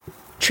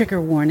Trigger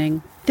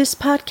warning. This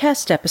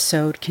podcast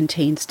episode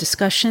contains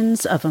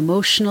discussions of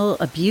emotional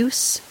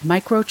abuse,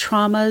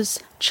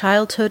 microtraumas,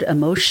 childhood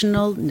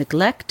emotional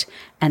neglect,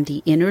 and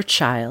the inner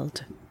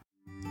child.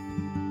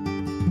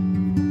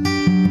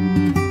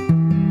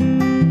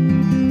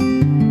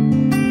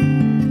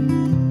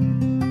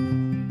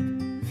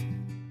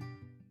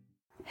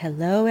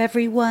 Hello,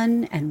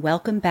 everyone, and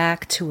welcome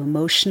back to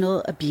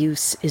Emotional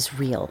Abuse is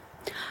Real.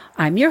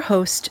 I'm your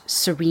host,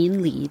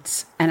 Serene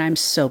Leeds, and I'm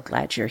so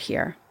glad you're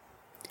here.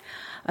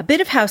 A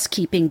bit of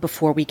housekeeping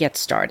before we get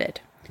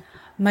started.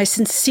 My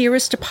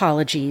sincerest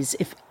apologies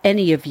if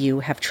any of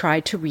you have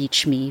tried to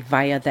reach me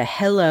via the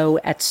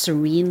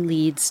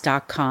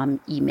hello@sereneleeds.com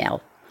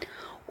email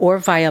or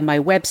via my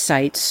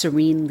website,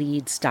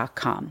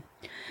 sereneleeds.com.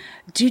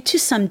 Due to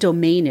some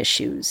domain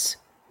issues,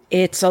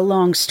 it's a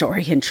long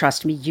story, and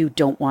trust me, you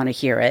don't want to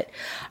hear it.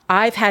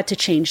 I've had to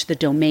change the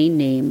domain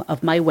name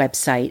of my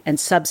website and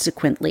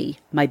subsequently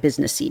my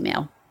business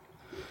email.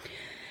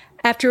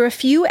 After a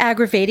few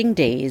aggravating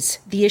days,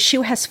 the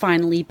issue has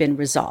finally been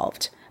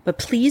resolved, but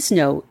please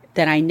note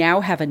that I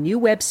now have a new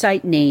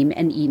website name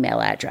and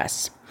email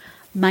address.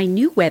 My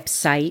new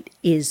website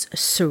is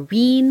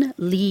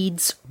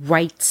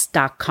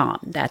sereneleedswrites.com.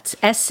 That's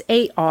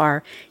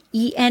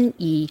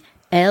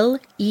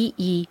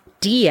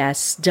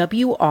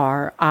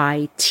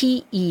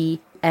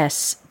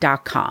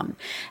SereneleedsWrites.com.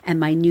 And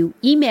my new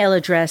email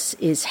address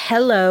is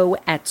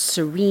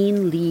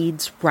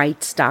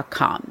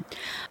hello@sereneleedswrites.com.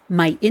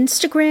 My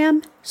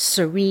Instagram,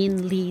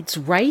 Serene Leeds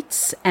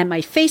Writes, and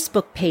my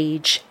Facebook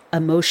page,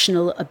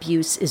 Emotional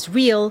Abuse is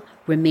Real,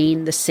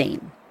 remain the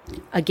same.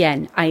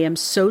 Again, I am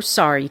so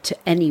sorry to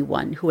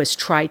anyone who has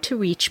tried to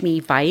reach me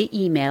via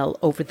email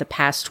over the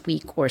past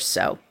week or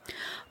so.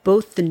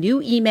 Both the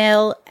new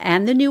email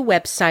and the new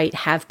website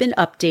have been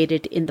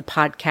updated in the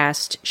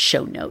podcast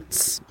show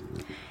notes.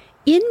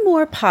 In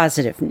more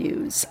positive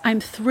news, I'm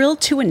thrilled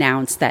to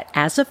announce that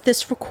as of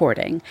this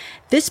recording,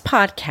 this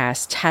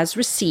podcast has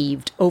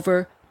received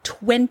over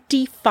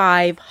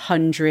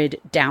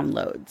 2,500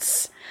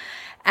 downloads.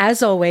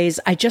 As always,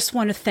 I just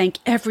want to thank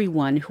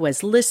everyone who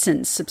has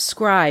listened,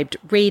 subscribed,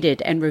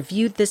 rated, and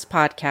reviewed this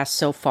podcast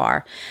so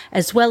far,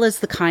 as well as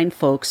the kind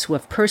folks who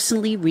have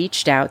personally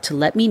reached out to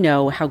let me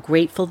know how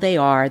grateful they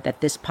are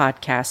that this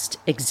podcast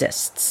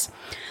exists.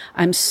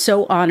 I'm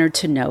so honored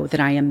to know that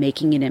I am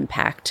making an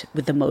impact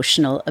with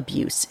Emotional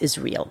Abuse is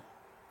Real.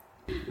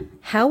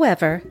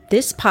 However,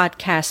 this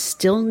podcast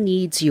still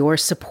needs your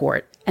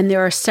support, and there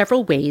are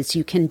several ways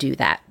you can do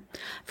that.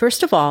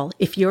 First of all,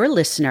 if you're a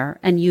listener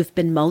and you've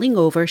been mulling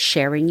over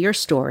sharing your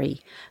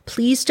story,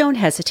 please don't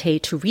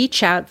hesitate to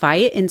reach out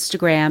via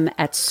Instagram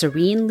at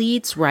Serene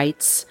Leeds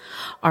Writes,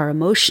 our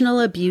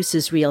Emotional Abuse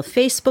is Real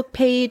Facebook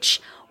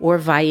page, or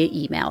via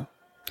email.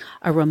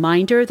 A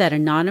reminder that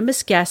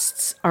anonymous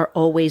guests are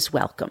always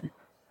welcome.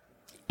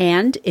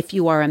 And if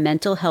you are a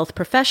mental health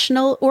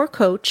professional or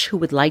coach who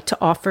would like to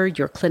offer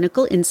your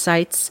clinical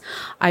insights,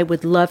 I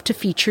would love to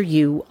feature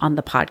you on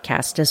the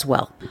podcast as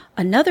well.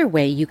 Another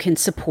way you can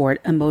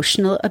support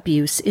Emotional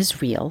Abuse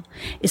is Real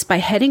is by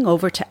heading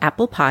over to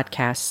Apple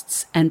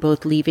Podcasts and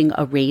both leaving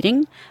a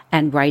rating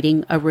and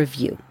writing a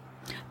review.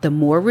 The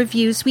more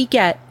reviews we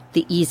get,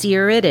 the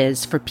easier it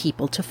is for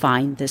people to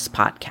find this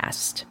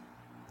podcast.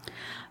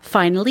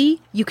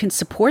 Finally, you can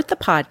support the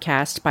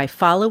podcast by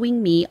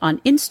following me on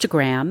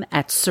Instagram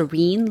at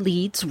Serene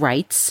Leeds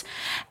Writes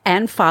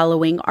and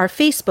following our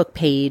Facebook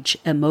page,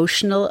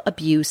 Emotional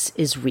Abuse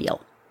is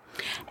Real.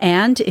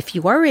 And if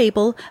you are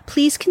able,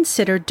 please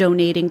consider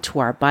donating to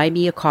our Buy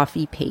Me a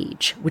Coffee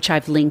page, which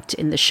I've linked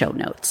in the show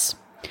notes.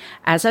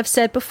 As I've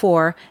said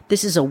before,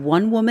 this is a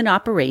one-woman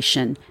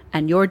operation,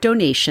 and your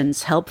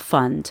donations help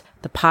fund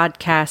the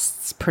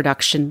podcast's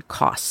production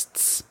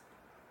costs.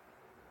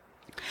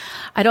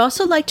 I'd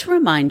also like to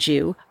remind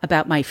you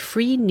about my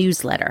free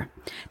newsletter.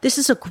 This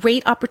is a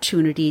great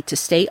opportunity to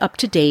stay up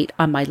to date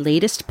on my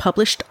latest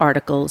published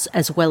articles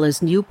as well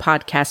as new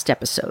podcast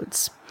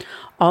episodes.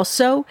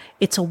 Also,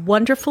 it's a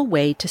wonderful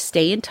way to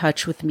stay in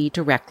touch with me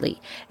directly,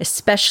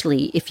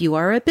 especially if you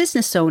are a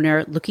business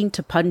owner looking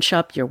to punch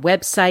up your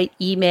website,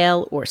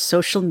 email, or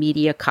social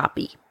media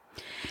copy.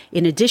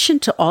 In addition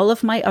to all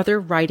of my other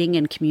writing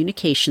and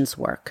communications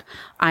work,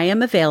 I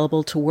am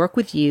available to work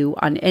with you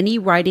on any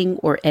writing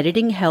or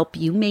editing help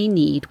you may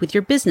need with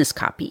your business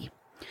copy.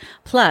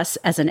 Plus,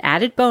 as an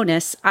added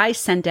bonus, I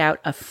send out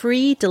a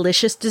free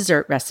delicious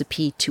dessert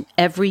recipe to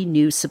every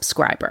new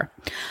subscriber.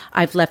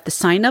 I've left the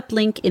sign-up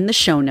link in the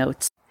show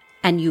notes,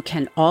 and you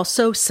can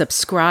also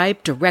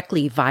subscribe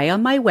directly via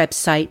my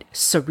website,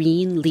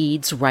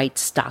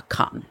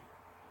 sereneleedswrites.com.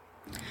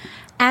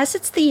 As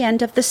it's the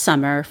end of the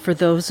summer for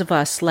those of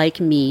us like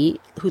me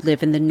who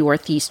live in the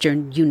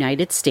northeastern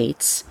United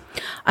States,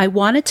 I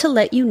wanted to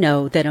let you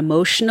know that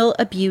Emotional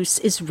Abuse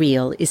is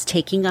Real is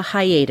taking a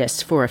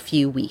hiatus for a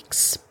few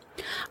weeks.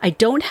 I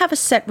don't have a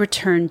set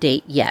return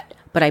date yet,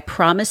 but I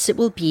promise it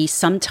will be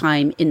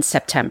sometime in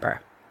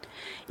September.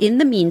 In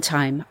the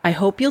meantime, I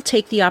hope you'll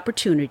take the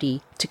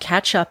opportunity to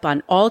catch up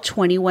on all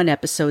 21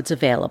 episodes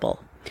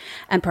available.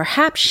 and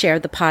perhaps share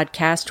the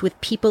podcast with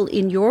people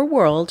in your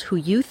world who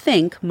you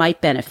think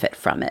might benefit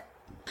from it.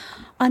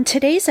 On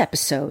today's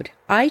episode,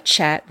 I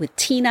chat with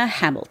Tina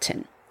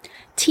Hamilton.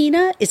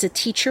 Tina is a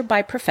teacher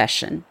by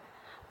profession,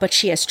 but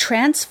she has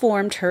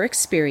transformed her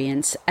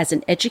experience as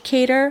an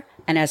educator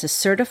and as a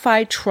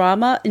certified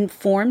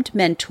trauma-informed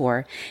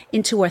mentor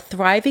into a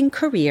thriving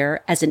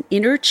career as an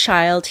inner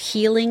child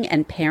healing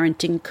and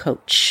parenting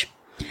coach.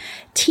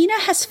 Tina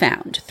has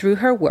found through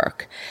her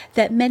work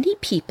that many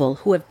people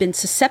who have been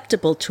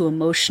susceptible to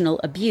emotional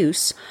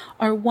abuse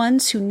are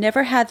ones who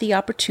never had the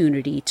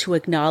opportunity to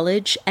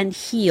acknowledge and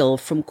heal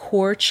from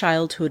core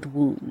childhood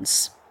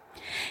wounds.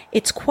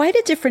 It's quite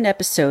a different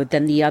episode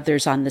than the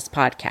others on this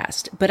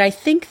podcast, but I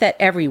think that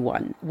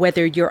everyone,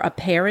 whether you're a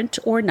parent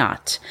or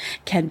not,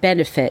 can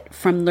benefit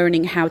from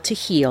learning how to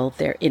heal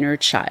their inner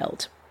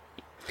child.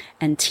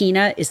 And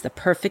Tina is the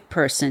perfect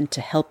person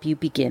to help you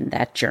begin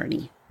that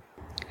journey.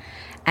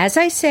 As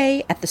I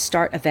say at the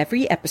start of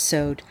every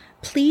episode,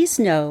 please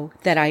know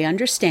that I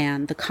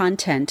understand the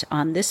content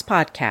on this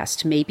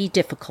podcast may be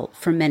difficult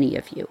for many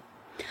of you.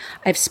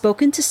 I've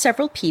spoken to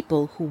several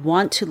people who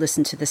want to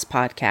listen to this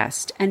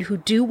podcast and who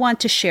do want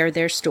to share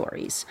their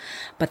stories,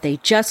 but they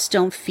just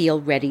don't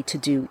feel ready to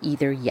do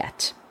either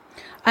yet.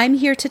 I'm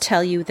here to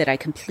tell you that I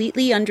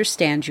completely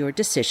understand your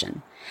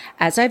decision.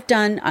 As I've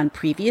done on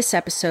previous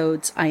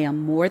episodes, I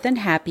am more than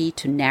happy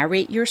to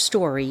narrate your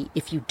story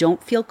if you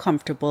don't feel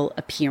comfortable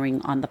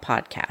appearing on the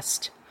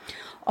podcast.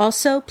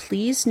 Also,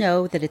 please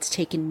know that it's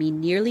taken me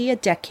nearly a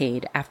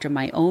decade after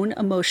my own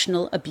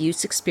emotional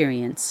abuse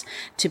experience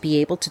to be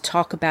able to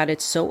talk about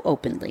it so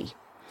openly.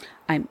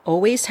 I'm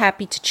always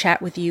happy to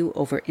chat with you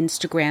over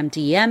Instagram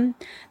DM,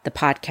 the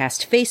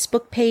podcast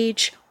Facebook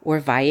page, or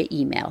via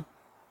email.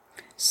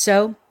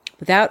 So,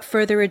 without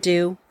further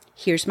ado,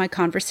 here's my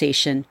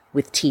conversation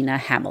with Tina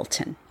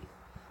Hamilton.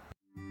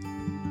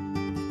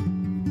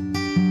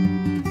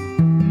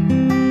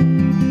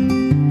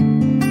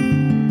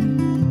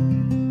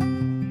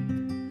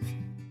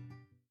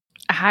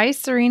 Hi,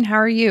 Serene. How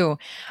are you?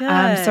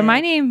 So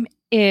my name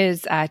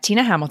is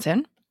Tina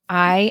Hamilton.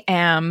 I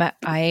am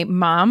a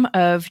mom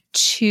of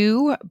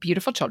two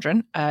beautiful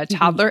children, a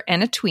toddler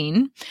and a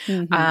tween.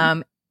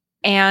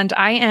 And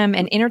I am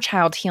an inner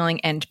child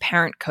healing and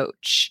parent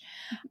coach.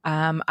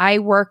 I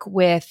work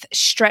with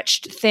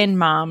stretched thin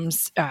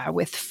moms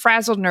with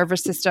frazzled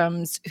nervous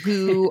systems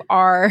who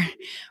are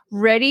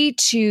ready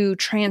to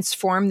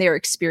transform their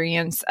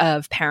experience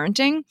of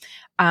parenting.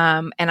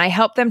 And I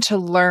help them to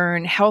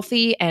learn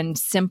healthy and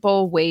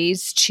simple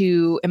ways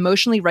to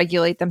emotionally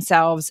regulate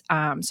themselves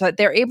so that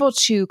they're able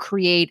to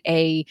create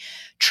a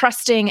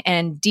trusting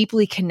and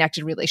deeply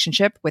connected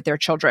relationship with their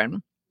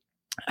children.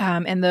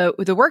 And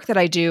the work that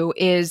I do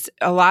is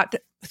a lot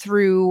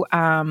through,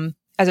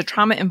 as a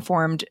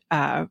trauma-informed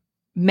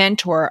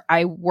mentor,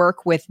 I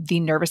work with the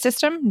nervous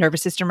system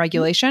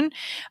regulation,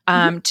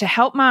 to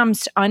help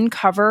moms to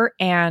uncover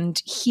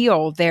and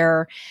heal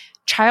their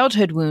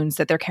childhood wounds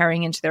that they're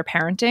carrying into their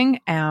parenting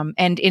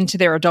and into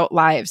their adult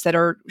lives that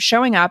are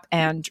showing up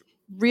and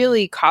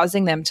really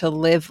causing them to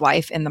live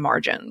life in the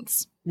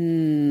margins.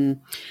 And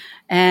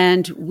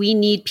we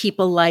need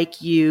people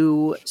like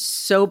you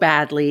so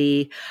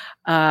badly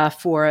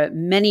for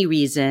many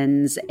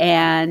reasons.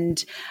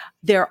 And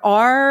there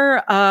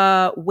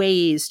are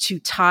ways to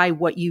tie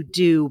what you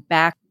do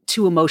back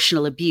to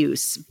emotional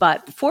abuse.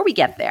 But before we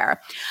get there,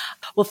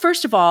 well,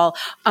 first of all,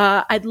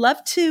 I'd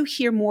love to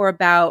hear more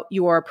about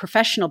your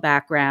professional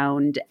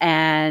background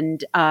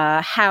and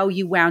how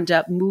you wound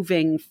up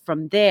moving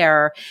from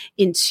there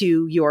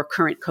into your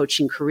current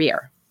coaching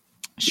career.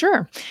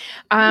 Sure.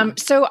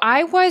 So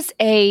I was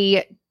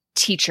a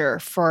teacher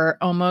for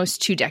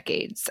almost 2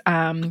 decades.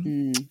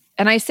 And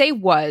I say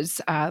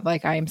was,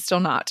 like I am still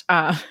not.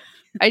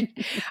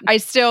 I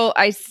still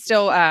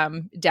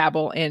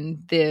dabble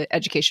in the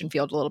education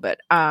field a little bit.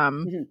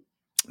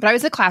 But I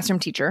was a classroom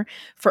teacher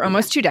for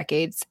almost 2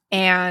 decades.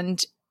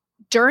 And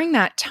during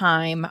that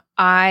time,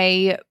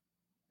 I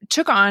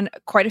took on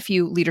quite a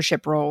few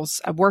leadership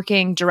roles,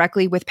 working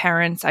directly with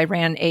parents. I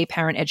ran a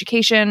parent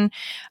education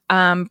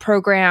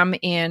program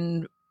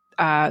in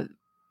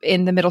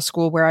the middle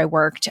school where I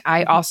worked.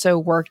 I also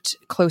worked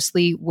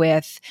closely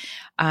with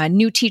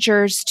new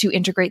teachers to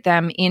integrate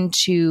them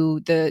into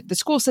the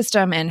school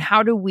system, and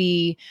how do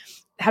we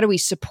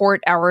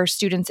support our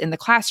students in the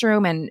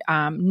classroom, and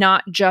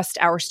not just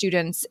our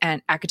students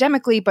and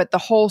academically, but the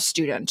whole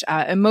student,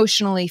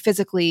 emotionally,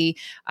 physically.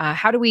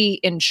 How do we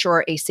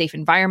ensure a safe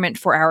environment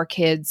for our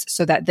kids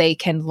so that they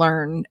can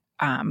learn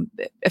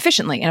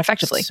efficiently and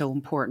effectively? So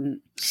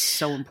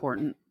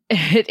important.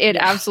 It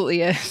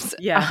absolutely is.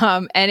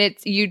 Yeah. And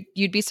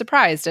you'd be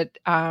surprised at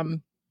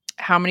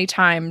how many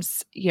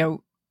times,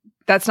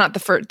 that's not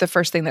the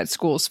first thing that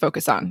schools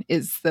focus on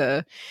is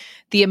the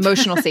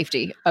emotional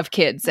safety of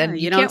kids. And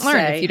you can't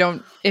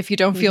learn if you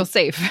don't feel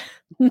safe.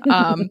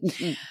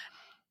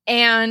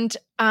 And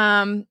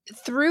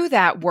through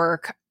that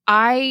work,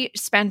 I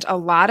spent a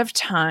lot of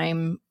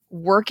time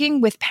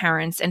working with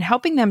parents and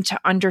helping them to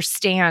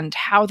understand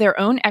how their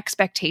own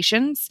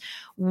expectations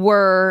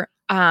were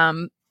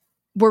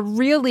were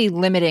really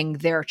limiting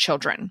their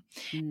children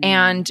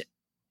and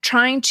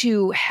trying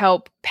to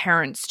help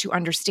parents to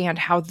understand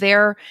how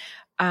their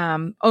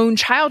own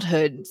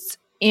childhoods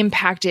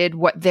impacted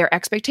what their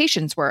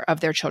expectations were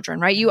of their children,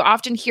 right? You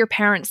often hear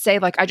parents say,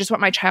 like, I just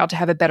want my child to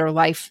have a better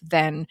life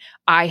than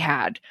I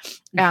had.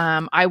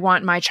 I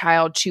want my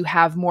child to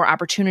have more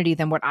opportunity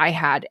than what I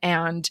had.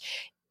 And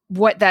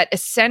what that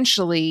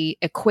essentially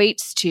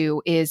equates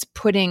to is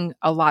putting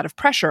a lot of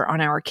pressure on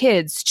our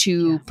kids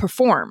to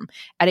perform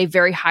at a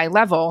very high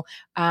level.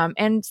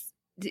 And,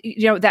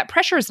 that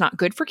pressure is not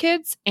good for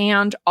kids.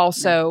 And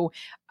also,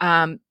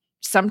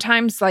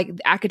 sometimes, like,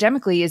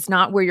 academically is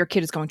not where your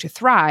kid is going to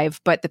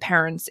thrive, but the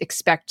parents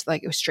expect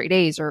like straight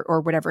A's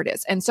or whatever it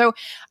is. And so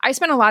I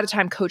spent a lot of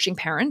time coaching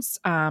parents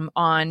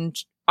on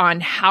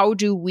how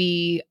do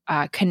we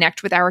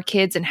connect with our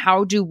kids and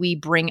how do we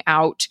bring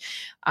out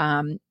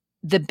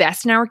the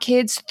best in our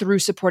kids through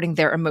supporting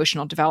their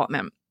emotional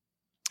development.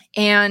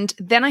 And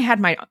then I had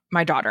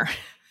my daughter.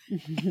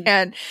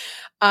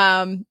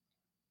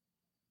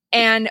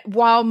 And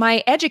while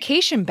my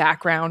education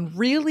background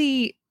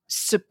really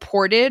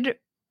supported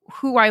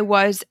who I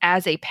was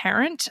as a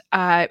parent,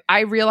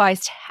 I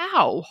realized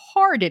how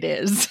hard it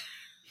is.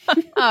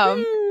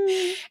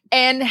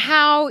 And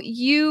how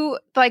you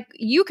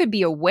could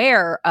be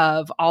aware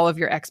of all of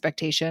your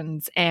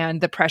expectations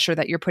and the pressure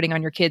that you're putting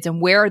on your kids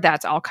and where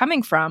that's all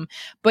coming from.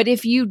 But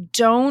if you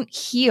don't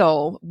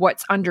heal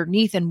what's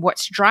underneath and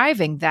what's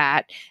driving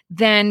that,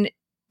 then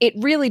it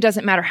really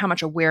doesn't matter how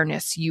much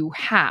awareness you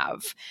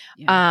have.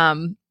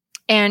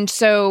 And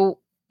so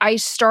I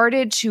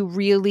started to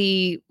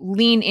really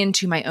lean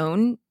into my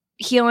own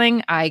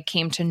healing. I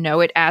came to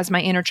know it as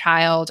my inner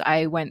child.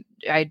 I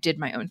did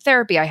my own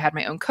therapy. I had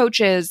my own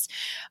coaches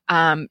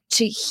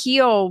to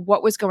heal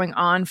what was going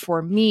on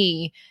for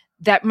me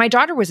that my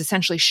daughter was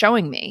essentially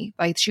showing me.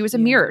 Like, she was a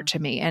mirror to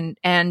me.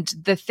 And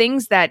the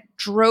things that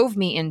drove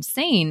me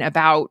insane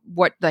about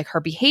what, like,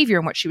 her behavior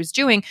and what she was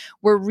doing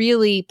were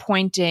really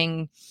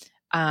pointing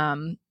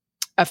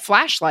a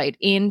flashlight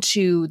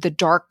into the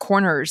dark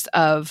corners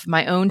of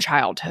my own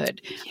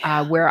childhood,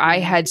 where I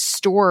had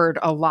stored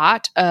a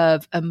lot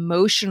of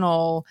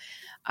emotional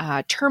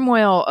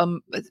turmoil,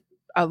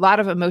 a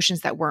lot of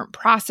emotions that weren't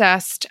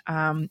processed.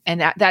 And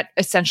that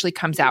essentially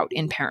comes out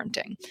in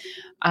parenting.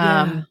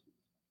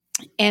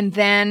 And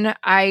then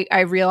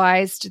I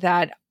realized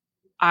that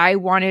I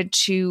wanted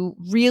to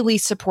really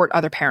support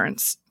other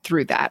parents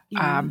through that,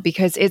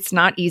 because it's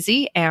not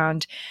easy.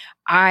 And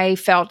I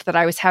felt that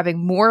I was having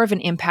more of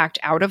an impact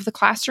out of the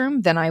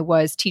classroom than I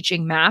was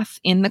teaching math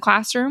in the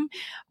classroom.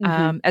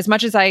 As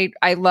much as I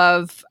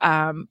loved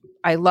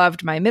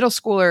my middle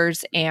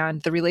schoolers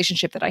and the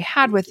relationship that I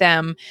had with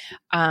them,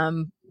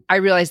 I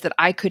realized that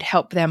I could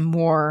help them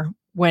more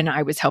when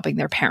I was helping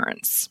their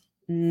parents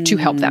to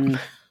help them.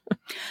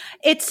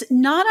 It's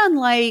not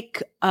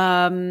unlike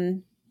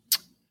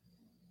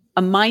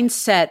a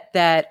mindset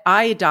that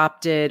I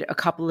adopted a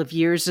couple of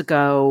years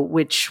ago,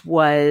 which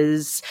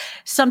was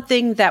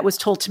something that was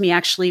told to me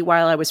actually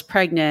while I was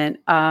pregnant.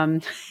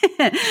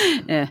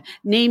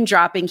 Name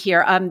dropping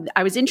here.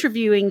 I was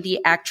interviewing the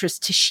actress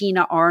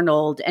Tashina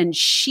Arnold, and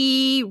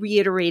she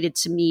reiterated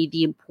to me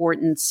the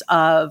importance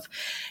of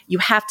you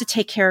have to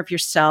take care of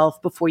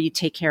yourself before you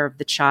take care of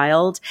the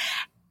child.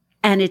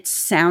 And it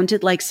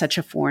sounded like such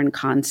a foreign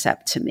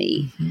concept to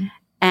me.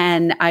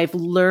 And I've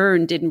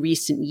learned in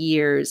recent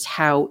years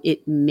how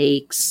it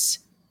makes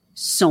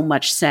so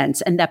much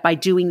sense. And that by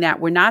doing that,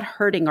 we're not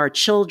hurting our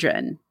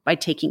children by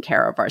taking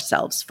care of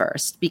ourselves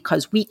first,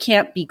 because we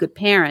can't be good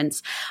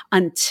parents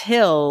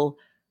until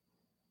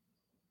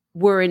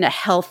we're in a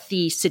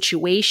healthy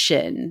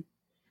situation.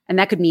 And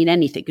that could mean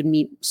anything. It could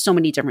mean so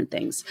many different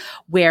things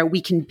where we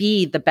can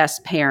be the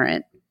best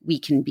parent we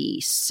can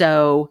be.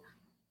 So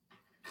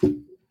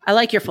I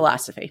like your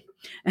philosophy.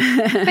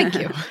 Thank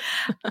you.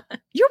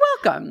 You're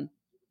welcome.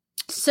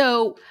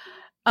 So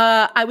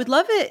I would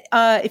love it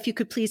if you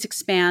could please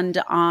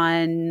expand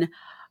on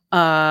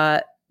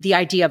the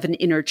idea of an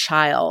inner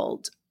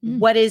child.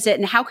 What is it,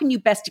 and how can you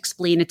best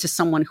explain it to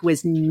someone who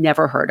has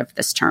never heard of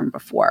this term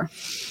before?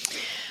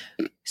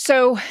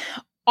 So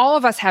all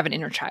of us have an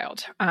inner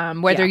child,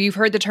 whether you've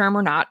heard the term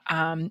or not.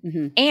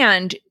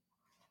 And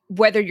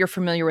whether you're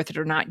familiar with it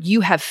or not,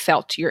 you have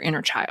felt your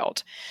inner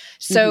child.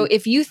 So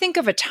if you think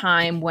of a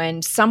time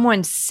when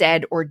someone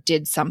said or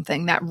did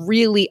something that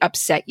really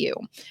upset you,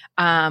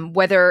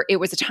 whether it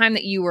was a time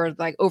that you were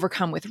like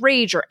overcome with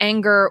rage or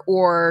anger,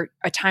 or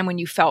a time when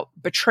you felt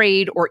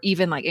betrayed or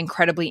even like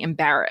incredibly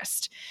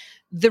embarrassed,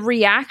 the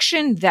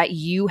reaction that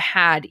you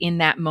had in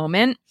that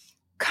moment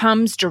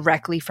comes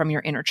directly from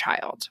your inner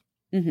child.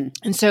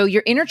 And so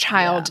your inner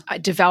child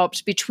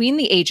developed between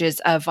the ages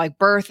of like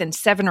birth and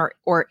 7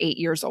 or 8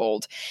 years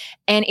old.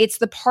 And it's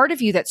the part of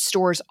you that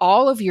stores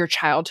all of your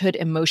childhood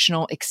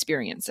emotional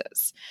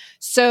experiences.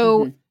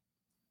 So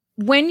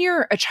when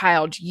you're a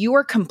child, you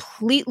are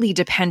completely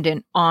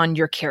dependent on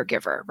your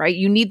caregiver, right?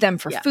 You need them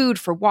for food,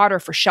 for water,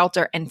 for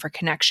shelter, and for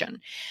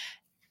connection.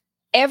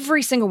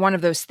 Every single one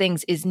of those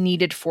things is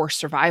needed for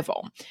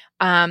survival.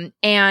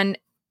 And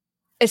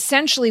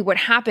essentially what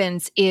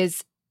happens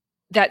is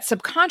that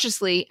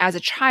subconsciously as a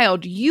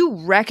child, you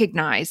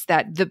recognize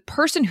that the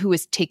person who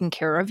is taking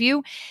care of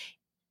you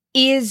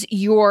is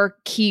your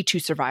key to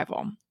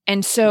survival.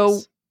 And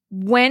so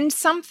when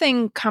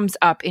something comes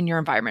up in your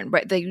environment,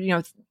 right,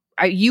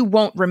 you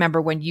won't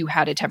remember when you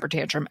had a temper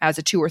tantrum as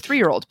a 2 or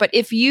 3-year-old, but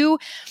if you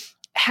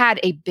had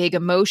a big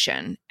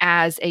emotion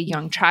as a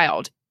young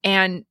child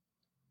and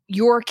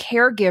your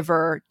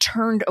caregiver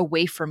turned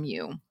away from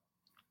you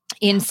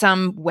in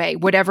some way,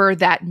 whatever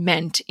that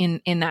meant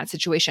in that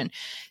situation,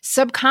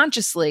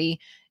 subconsciously,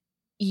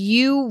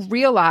 you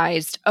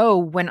realized, oh,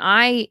 when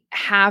I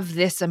have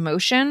this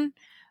emotion,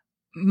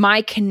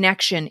 my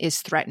connection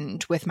is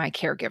threatened with my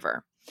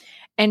caregiver.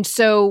 And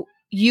so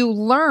you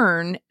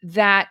learn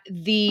that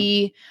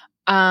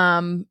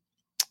that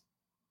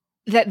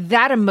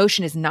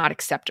emotion is not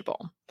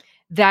acceptable,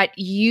 that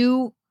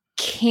you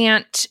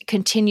can't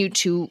continue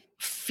to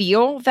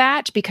feel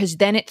that because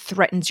then it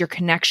threatens your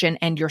connection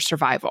and your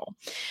survival.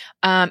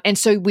 And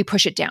so we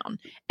push it down.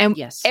 And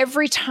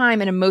every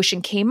time an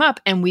emotion came up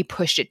and we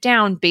pushed it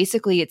down,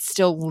 basically it's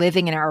still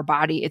living in our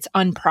body. It's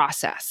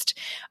unprocessed.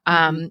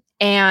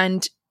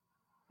 And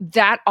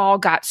that all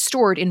got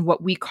stored in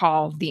what we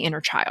call the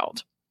inner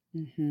child.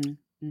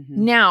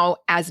 Now,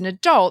 as an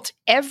adult,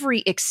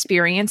 every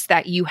experience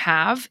that you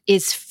have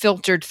is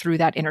filtered through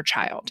that inner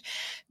child.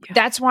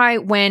 That's why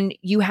when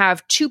you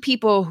have two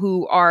people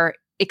who are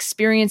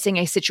experiencing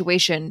a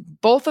situation,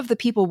 both of the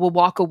people will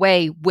walk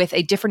away with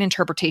a different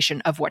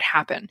interpretation of what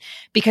happened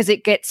because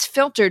it gets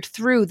filtered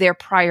through their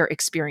prior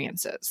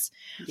experiences.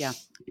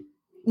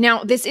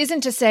 Now, this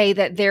isn't to say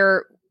that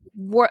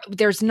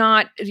there's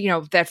not,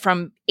 that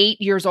from 8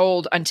 years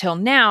old until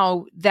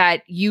now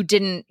that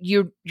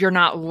you're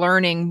not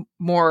learning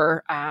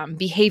more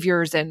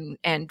behaviors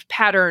and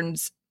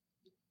patterns,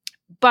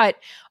 but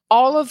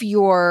all of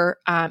your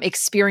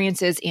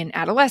experiences in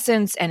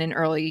adolescence and in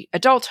early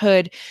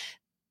adulthood,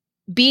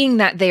 being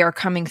that they are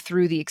coming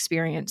through the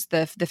experience,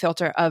 the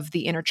filter of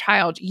the inner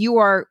child, you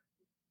are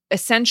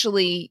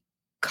essentially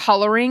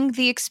coloring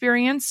the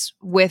experience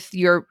with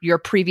your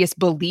previous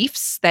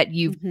beliefs that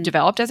you've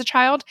developed as a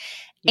child.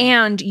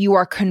 And you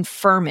are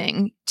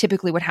confirming,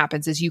 typically what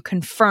happens is you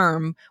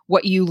confirm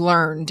what you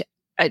learned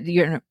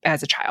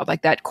as a child,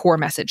 like that core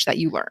message that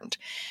you learned.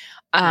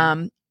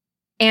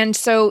 And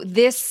so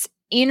this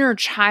inner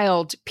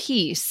child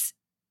piece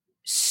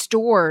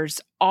stores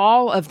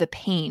all of the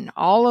pain,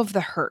 all of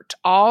the hurt,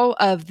 all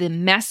of the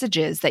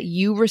messages that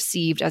you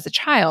received as a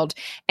child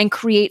and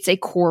creates a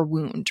core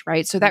wound,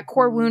 right? So that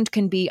core wound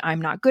can be, I'm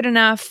not good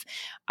enough,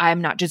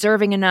 I'm not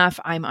deserving enough,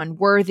 I'm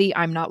unworthy,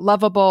 I'm not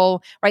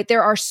lovable, right?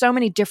 There are so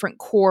many different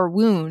core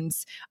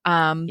wounds.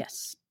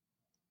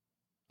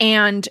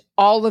 And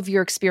all of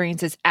your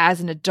experiences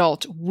as an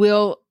adult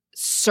will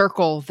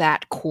circle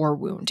that core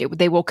wound.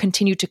 They will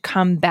continue to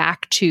come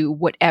back to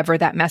whatever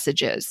that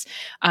message is,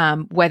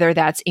 whether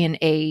that's in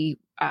a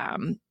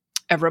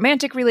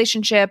romantic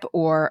relationship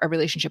or a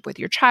relationship with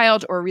your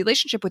child or a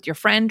relationship with your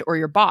friend or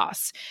your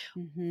boss.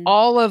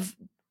 All of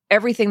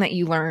everything that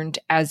you learned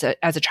as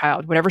a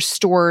child, whatever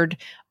stored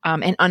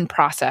and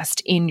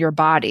unprocessed in your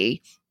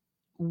body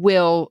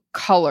will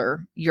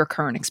color your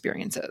current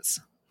experiences.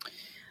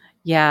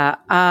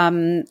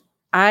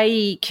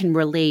 I can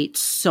relate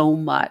so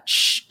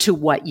much to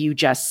what you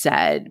just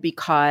said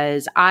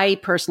because I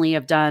personally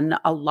have done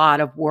a lot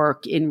of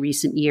work in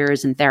recent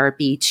years in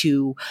therapy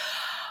to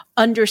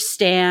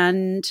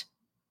understand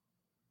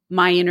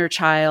my inner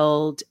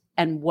child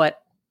and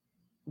what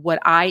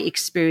I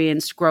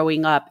experienced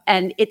growing up.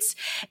 And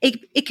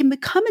it can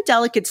become a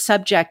delicate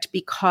subject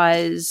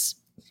because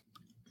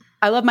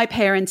I love my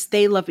parents.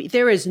 They love me.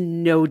 There is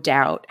no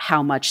doubt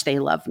how much they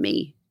love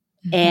me.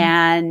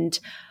 And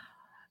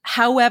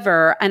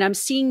however, and I'm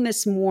seeing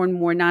this more and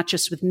more, not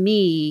just with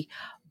me,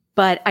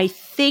 but I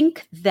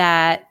think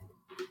that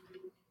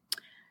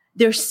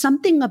there's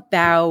something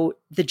about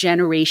the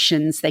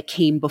generations that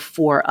came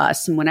before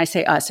us. And when I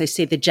say us, I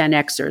say the Gen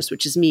Xers,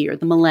 which is me, or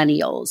the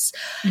millennials.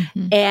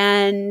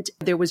 And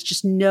there was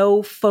just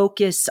no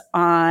focus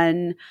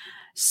on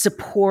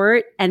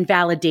support and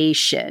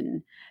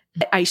validation.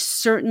 I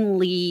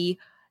certainly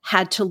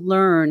had to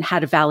learn how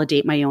to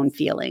validate my own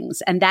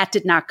feelings. And that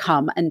did not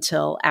come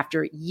until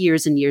after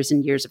years and years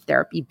and years of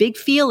therapy. Big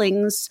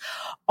feelings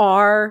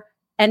are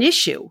an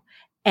issue.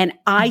 And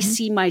I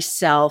see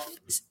myself,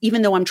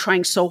 even though I'm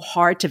trying so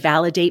hard to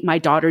validate my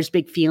daughter's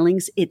big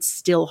feelings, it's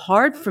still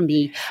hard for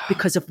me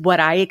because of what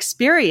I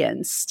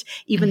experienced,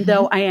 even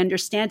though I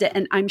understand it.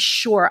 And I'm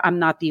sure I'm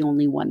not the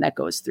only one that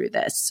goes through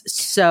this.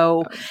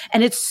 So,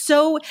 and it's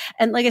so,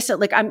 and like I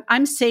said, like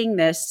I'm saying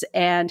this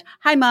and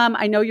hi, Mom,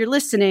 I know you're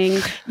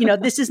listening.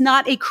 This is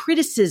not a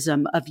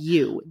criticism of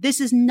you.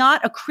 This is not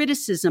a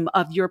criticism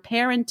of your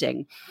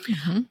parenting.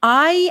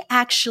 I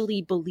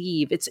actually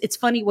believe it's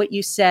funny what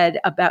you said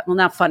about, well,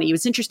 not funny. It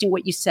was interesting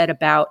what you said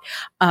about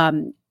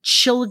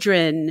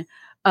children,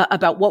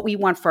 about what we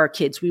want for our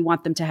kids. We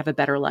want them to have a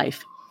better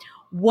life.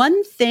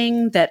 One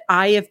thing that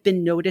I have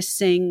been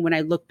noticing when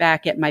I look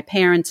back at my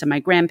parents and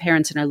my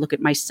grandparents and I look at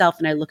myself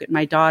and I look at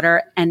my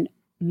daughter, and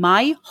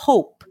my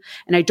hope,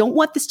 and I don't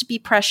want this to be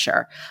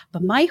pressure,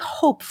 but my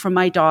hope for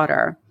my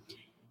daughter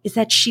is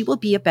that she will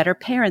be a better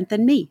parent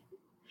than me,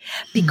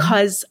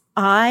 because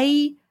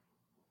I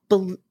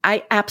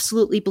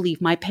absolutely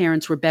believe my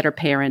parents were better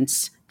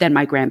parents than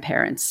my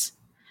grandparents.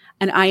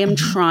 And I am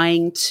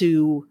trying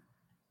to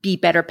be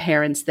better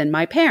parents than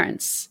my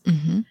parents.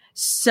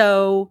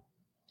 So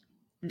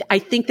I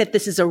think that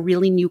this is a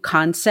really new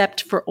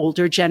concept for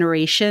older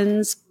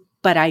generations,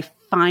 but I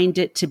find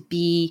it to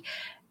be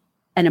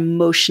an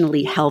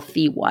emotionally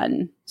healthy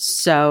one.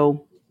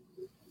 So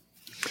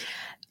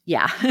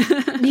yeah.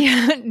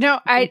 No,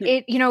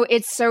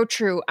 it's so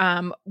true.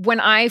 When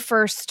I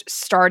first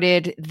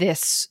started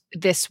this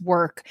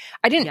work,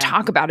 I didn't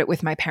talk about it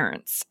with my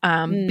parents,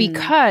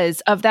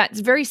 because of that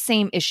very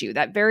same issue,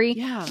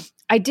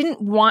 I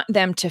didn't want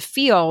them to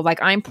feel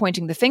like I'm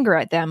pointing the finger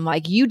at them,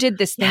 like you did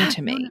this thing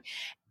to me.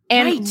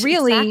 And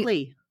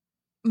really,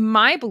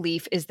 my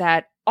belief is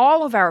that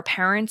all of our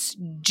parents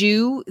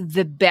do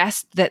the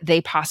best that they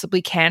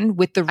possibly can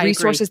with the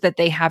resources that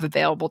they have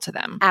available to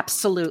them.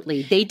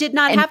 Absolutely. They did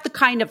not have the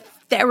kind of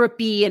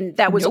therapy and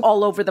that was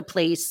all over the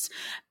place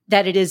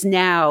that it is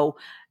now,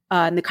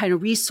 and the kind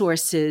of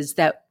resources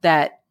that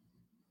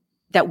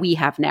we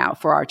have now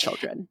for our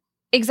children.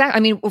 Exactly. I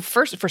mean,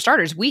 for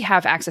starters, we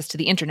have access to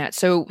the internet.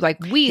 So like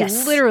we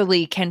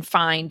literally can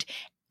find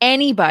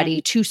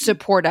anybody to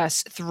support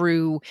us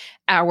through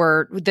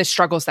the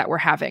struggles that we're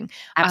having.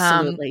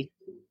 Absolutely.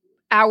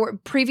 Our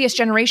previous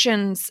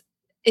generations,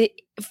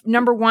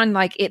 number one,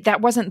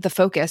 that wasn't the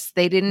focus.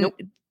 They didn't,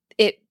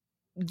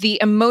 the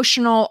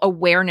emotional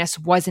awareness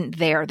wasn't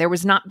there. There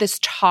was not this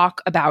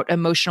talk about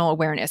emotional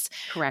awareness.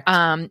 Correct.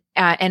 And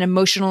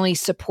emotionally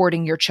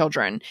supporting your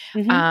children.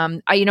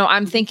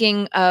 I'm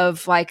thinking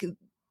of like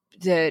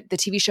the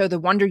TV show The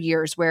Wonder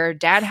Years, where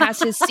dad has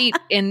his seat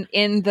in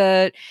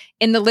the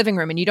living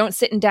room and you don't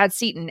sit in dad's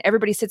seat and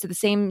everybody sits at the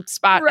same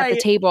spot at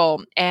the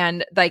table,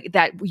 and like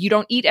that you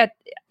don't eat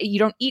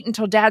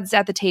until dad's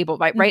at the table,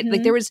 right?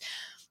 Like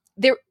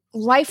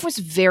life was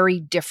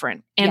very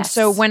different. And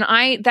so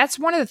that's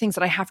one of the things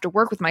that I have to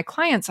work with my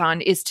clients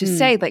on is to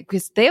say, like,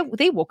 because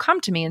they will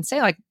come to me and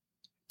say like,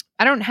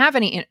 I don't have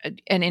an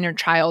inner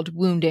child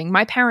wounding.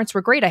 My parents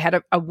were great. I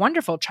had a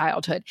wonderful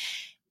childhood.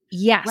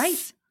 Yes.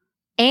 Right.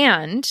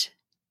 And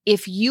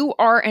if you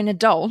are an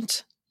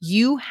adult,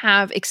 you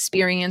have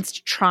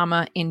experienced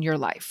trauma in your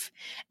life.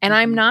 And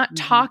I'm not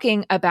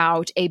talking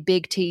about a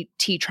big T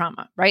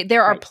trauma, right?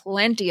 There are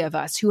plenty of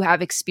us who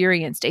have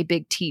experienced a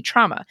big T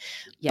trauma.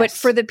 Yes. But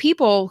for the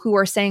people who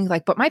are saying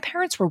like, but my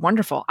parents were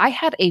wonderful. I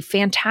had a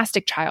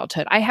fantastic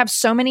childhood. I have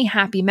so many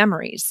happy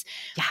memories.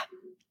 Yeah,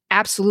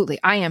 absolutely.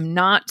 I am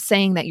not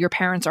saying that your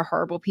parents are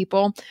horrible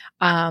people.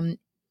 And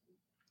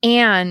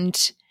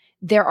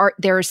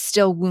there is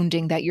still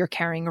wounding that you're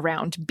carrying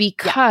around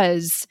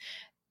because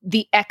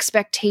the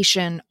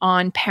expectation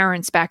on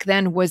parents back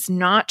then was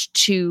not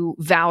to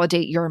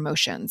validate your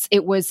emotions.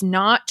 It was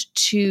not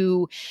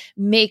to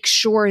make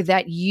sure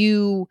that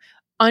you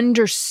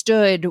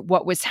understood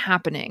what was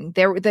happening.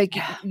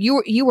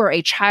 You were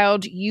a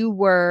child. You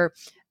were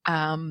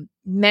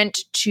meant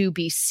to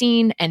be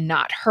seen and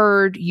not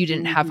heard. You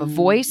didn't have a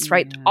voice,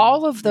 right?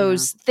 All of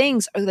those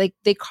things are like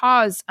they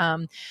cause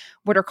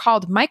what are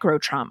called micro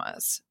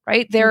traumas,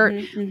 right?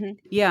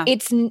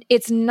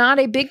 It's not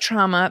a big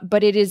trauma,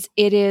 but it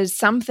is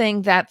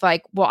something that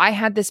like, well, I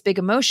had this big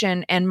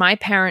emotion and my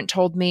parent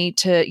told me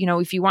to,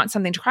 if you want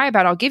something to cry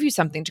about, I'll give you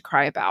something to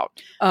cry about.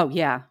 Oh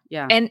yeah.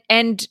 Yeah.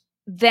 And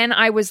then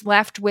I was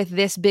left with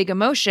this big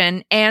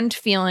emotion and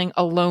feeling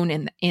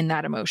alone in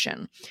that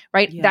emotion,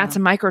 right? Yeah. That's a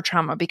micro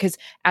trauma because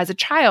as a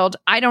child,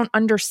 I don't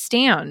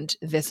understand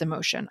this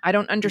emotion. I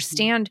don't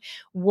understand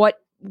why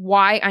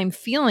I'm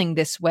feeling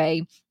this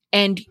way.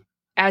 And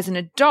as an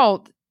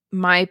adult,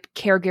 my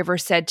caregiver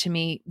said to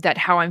me that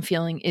how I'm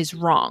feeling is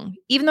wrong,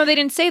 even though they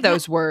didn't say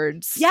those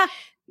words. Yeah.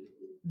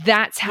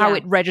 That's how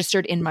it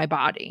registered in my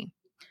body.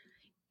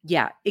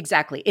 Yeah,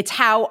 exactly. It's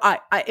how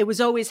it was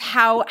always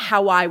how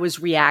I was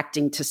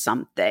reacting to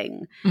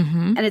something.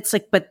 And it's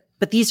like, but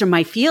these are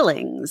my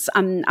feelings.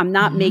 I'm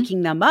not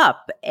making them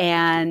up.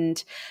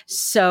 And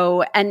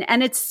so,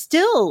 and it's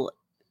still,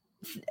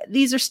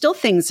 these are still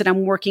things that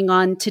I'm working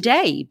on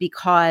today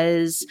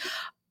because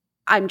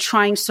I'm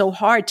trying so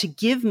hard to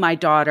give my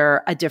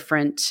daughter a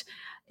different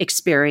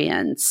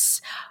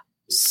experience.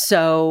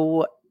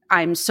 So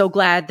I'm so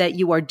glad that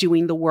you are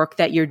doing the work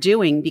that you're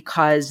doing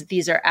because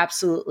these are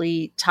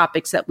absolutely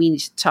topics that we need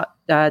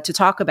to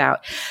talk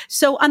about.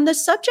 So on the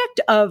subject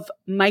of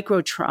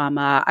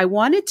microtrauma, I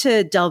wanted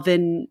to delve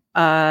in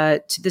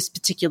to this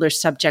particular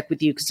subject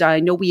with you because I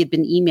know we had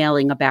been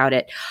emailing about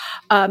it.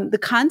 The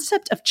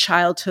concept of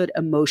childhood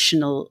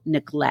emotional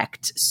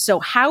neglect. So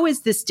how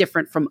is this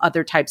different from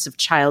other types of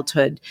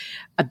childhood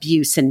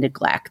abuse and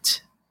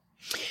neglect?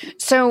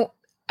 So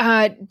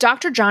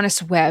Dr.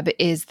 Jonas Webb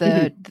is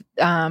the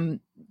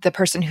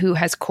person who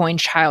has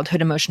coined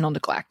childhood emotional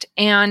neglect.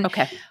 And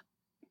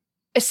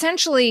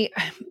essentially,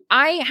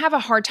 I have a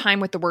hard time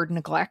with the word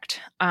neglect,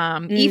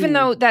 even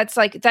though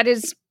that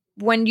is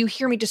when you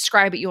hear me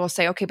describe it, you will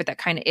say, okay, but that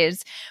kind of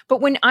is.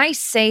 But when I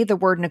say the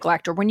word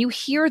neglect, or when you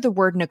hear the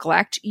word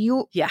neglect,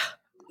 you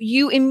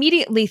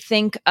immediately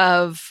think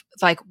of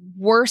like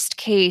worst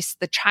case,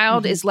 the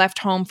child is left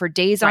home for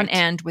days on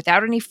end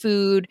without any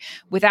food,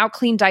 without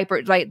clean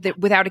diaper,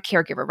 without a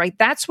caregiver, right?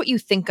 That's what you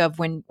think of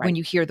when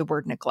you hear the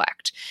word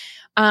neglect.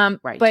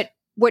 But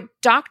what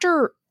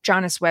Dr.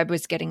 Jonas Webb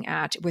was getting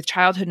at with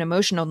childhood and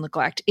emotional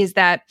neglect is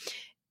that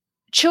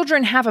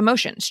children have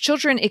emotions.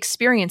 Children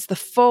experience the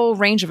full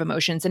range of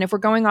emotions. And if we're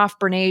going off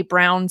Brene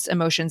Brown's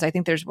emotions, I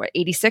think there's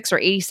 86 or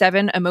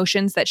 87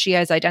 emotions that she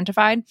has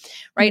identified,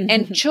 right?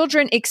 And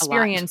children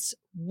experience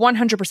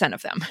 100%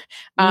 of them.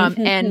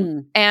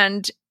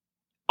 And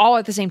all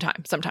at the same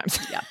time, sometimes.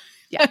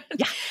 Yeah.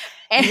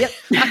 And,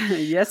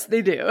 yes,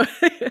 they do.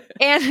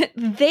 And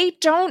they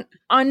don't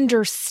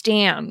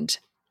understand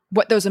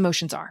what those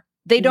emotions are.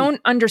 They don't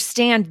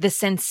understand the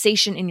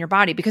sensation in your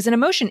body, because an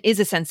emotion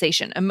is a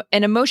sensation.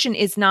 An emotion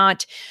is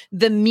not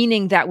the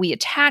meaning that we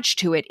attach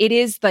to it. It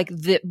is like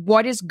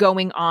what is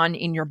going on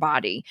in your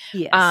body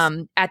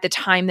at the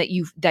time that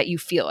you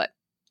feel it.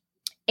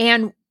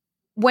 And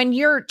when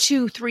you're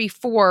 2, 3,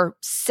 4,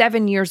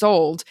 7 years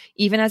old,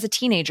 even as a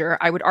teenager,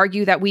 I would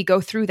argue that we go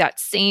through that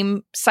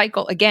same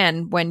cycle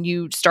again when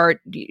you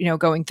start,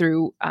 going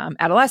through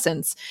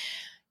adolescence.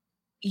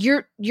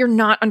 You're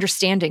not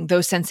understanding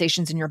those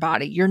sensations in your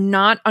body. You're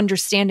not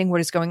understanding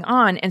what is going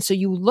on. And so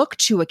you look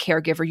to a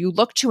caregiver, you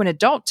look to an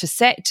adult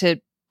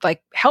to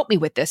help me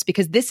with this,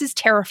 because this is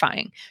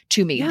terrifying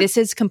to me. Yeah. This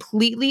has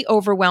completely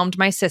overwhelmed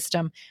my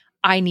system.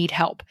 I need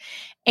help.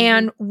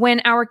 And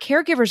when our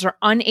caregivers are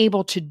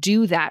unable to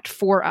do that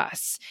for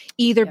us,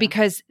 either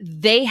because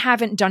they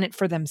haven't done it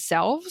for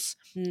themselves,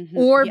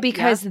 or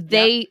because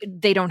they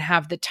don't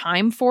have the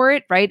time for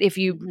it, right? If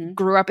you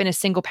grew up in a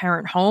single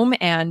parent home,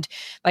 and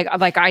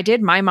like I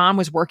did, my mom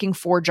was working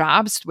 4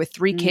 jobs with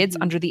 3 kids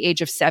under the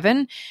age of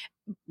 7.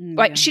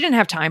 She didn't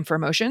have time for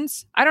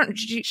emotions.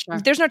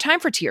 There's no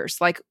time for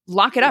tears. Like,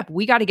 lock it up.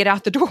 We got to get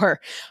out the door.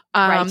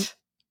 Right.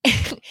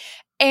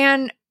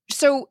 And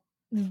so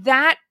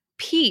that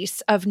piece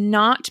of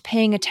not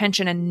paying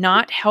attention and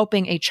not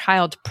helping a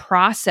child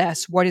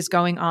process what is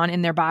going on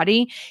in their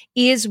body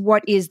is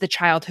what is the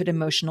childhood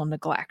emotional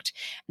neglect.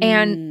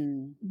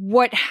 And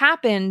what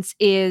happens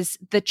is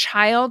the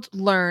child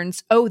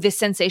learns, oh, this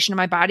sensation in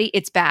my body,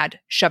 it's bad.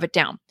 Shove it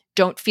down.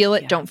 Don't feel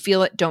it. Don't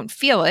feel it. Don't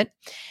feel it.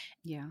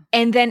 Yeah.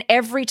 And then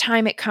every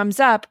time it comes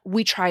up,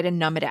 we try to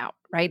numb it out.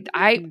 Right.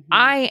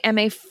 I am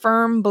a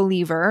firm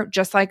believer,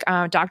 just like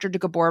Dr. de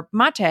Gabor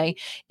Mate,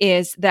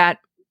 is that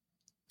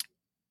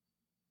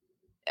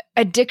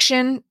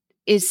addiction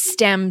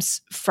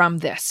stems from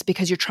this,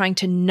 because you're trying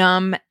to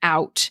numb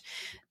out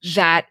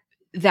that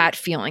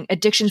feeling.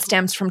 Addiction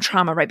stems from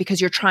trauma, right?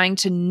 Because you're trying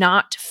to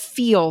not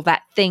feel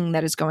that thing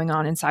that is going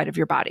on inside of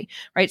your body,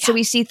 right? Yeah. So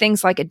we see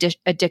things like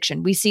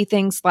addiction. We see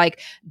things like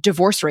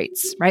divorce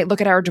rates, right? Look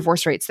at our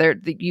divorce rates.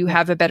 You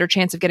have a better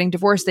chance of getting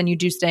divorced than you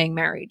do staying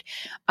married.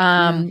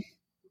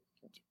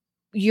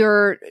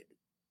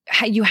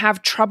 You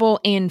have trouble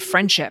in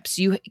friendships.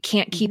 You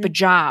can't keep a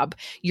job.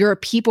 You're a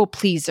people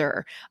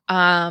pleaser.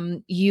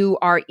 You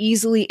are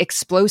easily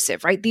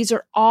explosive, right? These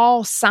are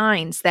all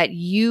signs that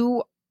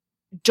you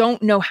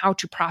don't know how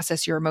to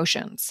process your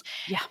emotions.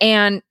 Yeah.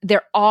 And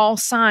they're all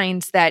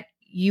signs that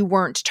you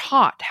weren't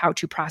taught how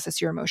to process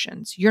your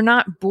emotions. You're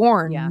not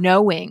born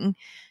knowing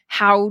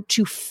how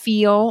to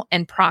feel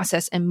and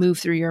process and move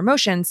through your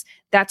emotions.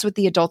 That's what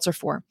the adults are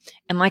for.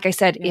 And like I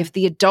said, if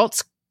the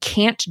adults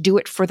can't do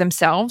it for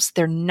themselves,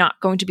 they're not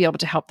going to be able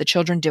to help the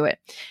children do it.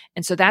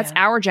 And so that's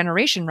our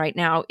generation right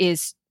now,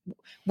 is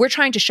we're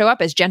trying to show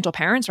up as gentle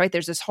parents, right?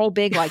 There's this whole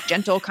big,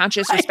 gentle,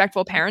 conscious,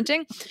 respectful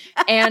parenting.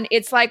 And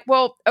it's like,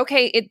 well,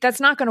 okay, that's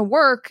not going to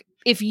work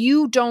if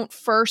you don't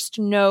first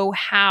know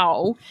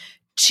how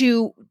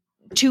to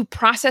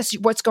process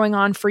what's going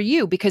on for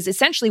you. Because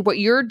essentially what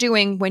you're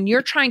doing when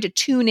you're trying to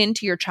tune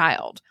into your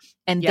child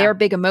and their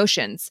big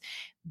emotions,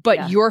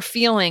 but you're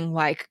feeling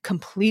like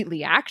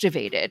completely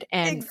activated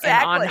and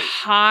on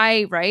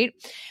high, right?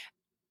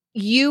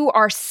 You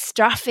are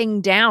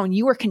stuffing down.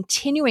 You are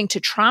continuing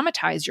to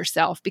traumatize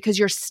yourself because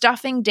you're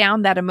stuffing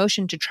down that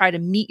emotion to try to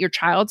meet your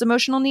child's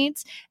emotional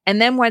needs. And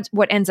then what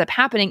ends up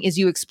happening is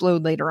you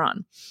explode later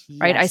on,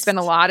 right? I spend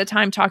a lot of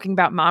time talking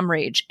about mom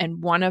rage.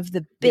 And one of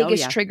the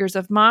biggest triggers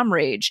of mom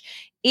rage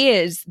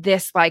is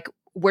this,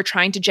 we're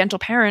trying to gentle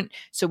parent.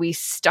 So we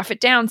stuff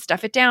it down.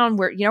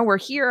 We're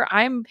here.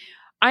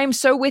 I'm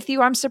so with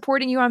you. I'm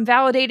supporting you. I'm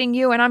validating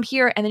you, and I'm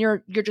here. And then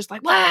you're just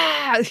like,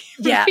 wow,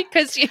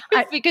 because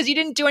you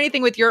didn't do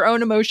anything with your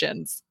own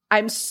emotions.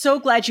 I'm so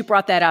glad you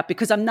brought that up,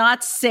 because I'm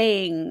not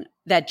saying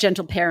that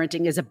gentle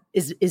parenting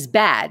is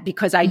bad,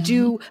 because I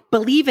do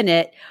believe in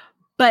it,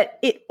 but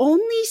it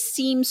only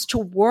seems to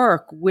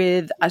work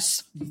with a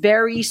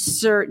very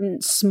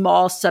certain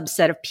small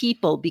subset of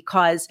people,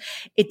 because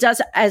it does,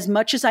 as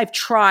much as I've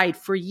tried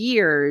for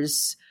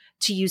years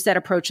to use that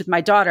approach with my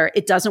daughter,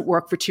 it doesn't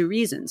work for 2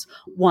 reasons.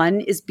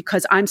 One is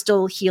because I'm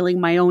still healing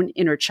my own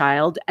inner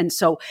child. And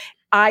so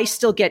I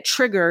still get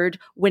triggered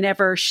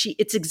whenever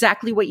it's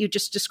exactly what you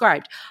just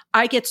described.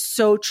 I get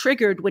so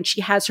triggered when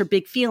she has her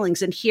big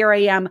feelings, and here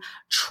I am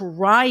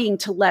trying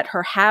to let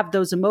her have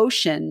those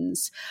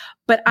emotions,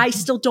 but I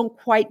still don't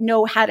quite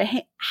know how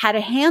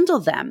to handle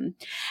them.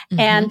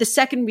 And the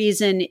second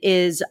reason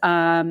is,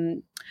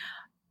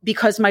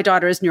 because my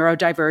daughter is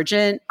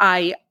neurodivergent,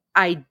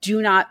 I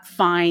do not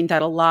find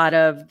that a lot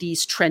of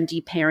these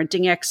trendy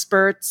parenting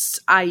experts,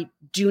 I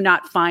do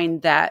not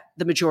find that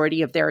the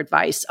majority of their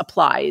advice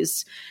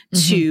applies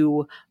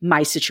to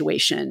my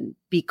situation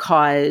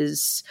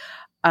because,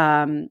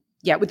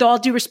 with all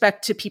due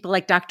respect to people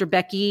like Dr.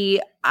 Becky,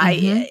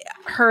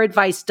 her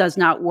advice does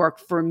not work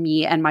for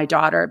me and my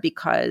daughter,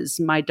 because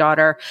my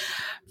daughter,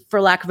 for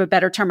lack of a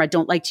better term, I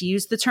don't like to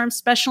use the term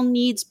special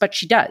needs, but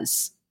she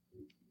does.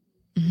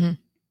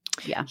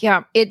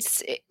 Yeah.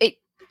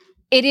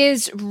 It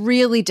is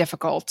really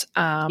difficult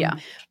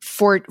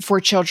for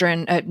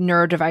children,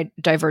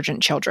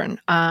 neurodivergent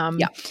children.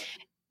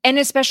 And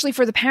especially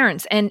for the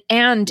parents.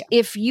 And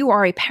if you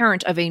are a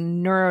parent of a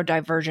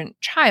neurodivergent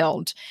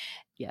child,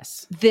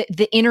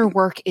 the inner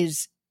work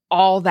is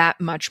all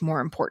that much more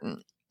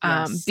important.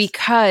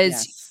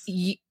 Because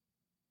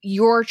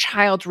your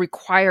child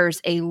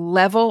requires a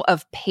level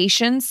of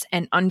patience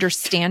and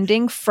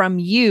understanding from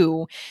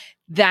you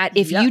that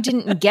if you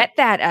didn't get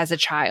that as a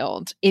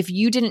child, if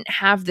you didn't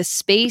have the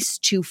space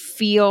to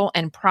feel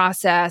and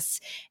process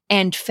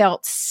and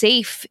felt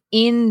safe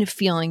in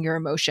feeling your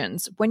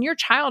emotions, when your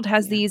child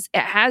has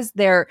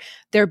their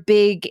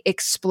big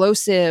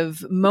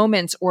explosive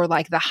moments, or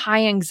like the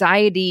high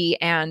anxiety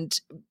and,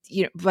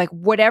 like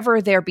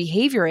whatever their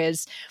behavior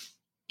is,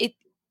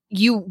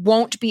 you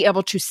won't be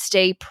able to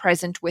stay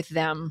present with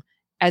them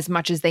as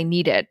much as they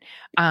need it.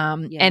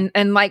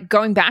 And like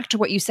going back to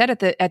what you said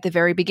at the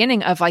very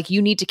beginning of like,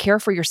 you need to care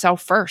for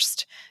yourself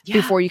first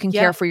before you can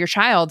care for your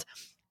child.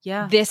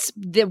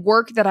 The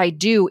work that I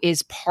do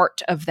is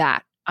part of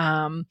that.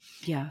 Both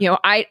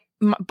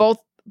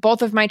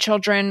of my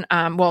children,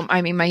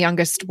 my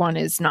youngest one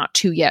is not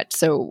 2 yet.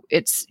 So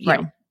it's, you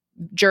know,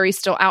 jury's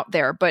still out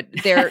there, but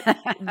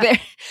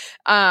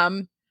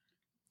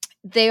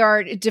they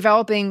are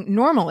developing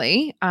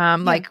normally.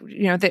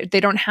 They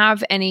don't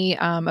have any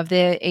of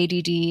the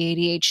ADD,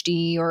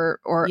 ADHD, or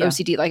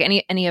OCD, like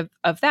any of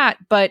that.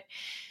 But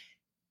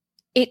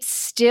it's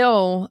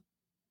still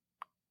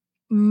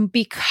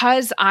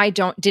because I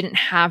didn't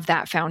have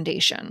that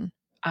foundation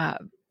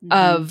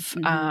of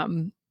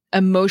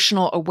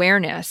emotional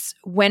awareness.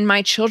 When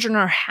my children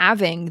are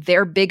having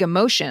their big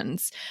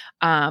emotions,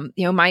 when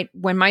my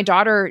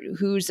daughter,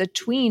 who's a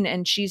tween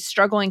and she's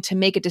struggling to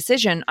make a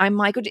decision, I'm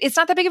like, it's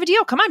not that big of a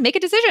deal. Come on, make a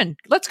decision.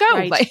 Let's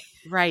go.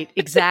 Right.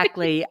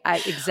 Exactly.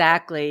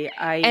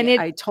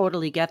 I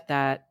totally get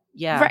that.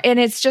 Yeah. Right. And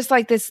it's just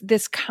like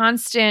this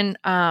constant,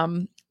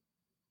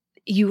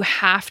 you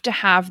have to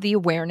have the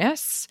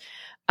awareness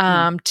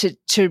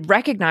to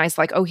recognize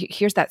like, oh,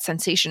 here's that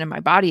sensation in my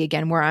body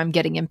again, where I'm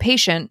getting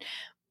impatient.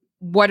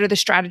 What are the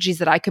strategies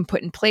that I can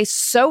put in place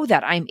so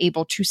that I'm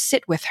able to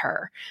sit with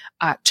her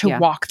to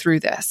walk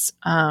through this?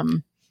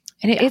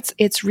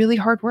 It's really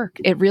hard work.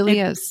 It really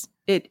is.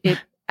 It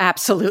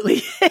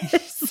absolutely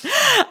is.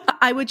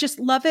 I would just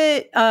love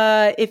it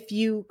if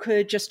you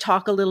could just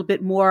talk a little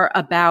bit more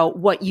about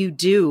what you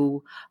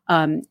do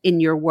in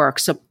your work,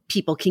 so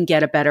people can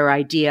get a better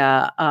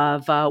idea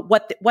of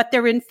what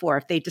they're in for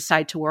if they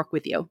decide to work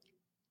with you.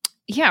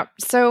 Yeah.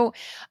 So,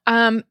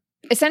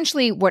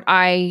 essentially what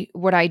I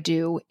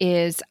do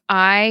is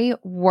I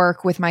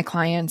work with my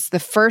clients. The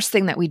first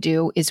thing that we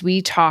do is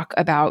we talk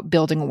about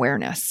building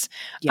awareness.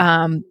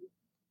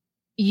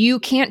 You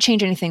can't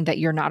change anything that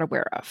you're not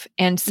aware of.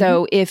 And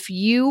so if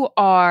you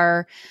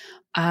are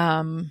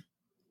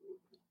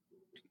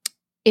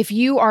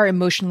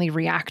emotionally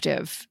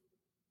reactive,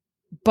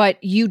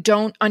 but you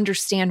don't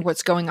understand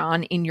what's going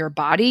on in your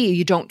body,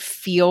 you don't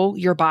feel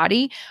your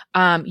body,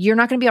 you're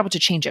not going to be able to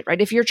change it, right?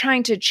 If you're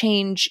trying to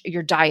change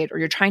your diet or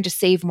you're trying to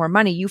save more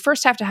money, you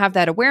first have to have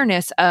that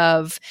awareness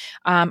of,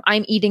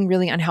 I'm eating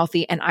really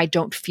unhealthy and I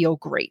don't feel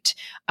great.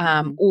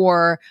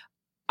 Or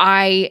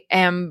my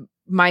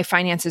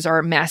finances are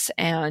a mess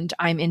and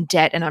I'm in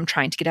debt and I'm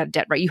trying to get out of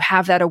debt, right? You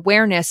have that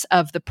awareness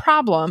of the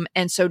problem.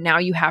 And so now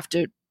you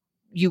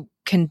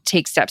can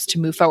take steps to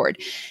move forward.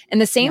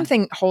 And the same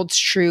thing holds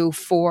true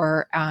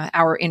for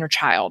our inner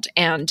child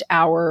and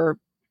our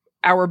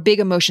big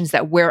emotions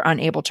that we're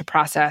unable to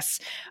process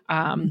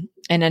and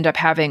end up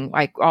having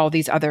like all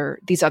these other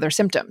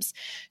symptoms.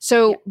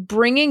 So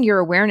bringing your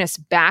awareness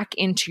back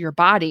into your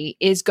body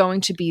is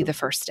going to be the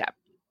first step.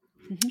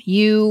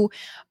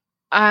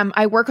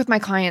 I work with my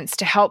clients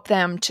to help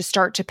them to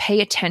start to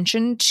pay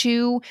attention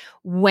to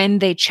when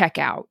they check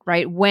out,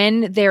 right?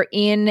 When they're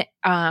in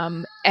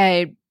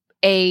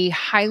a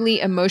highly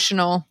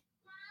emotional.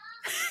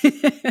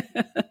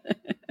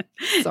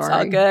 It's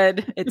all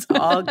good. It's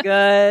all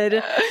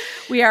good.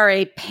 We are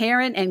a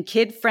parent and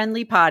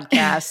kid-friendly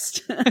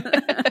podcast.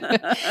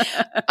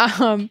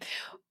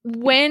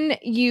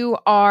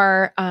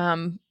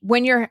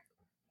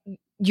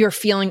 you're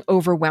feeling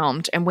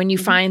overwhelmed, and when you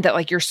find that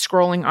like you're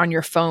scrolling on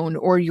your phone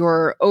or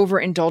you're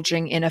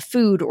overindulging in a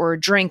food or a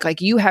drink,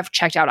 like you have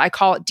checked out. I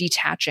call it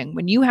detaching.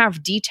 When you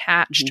have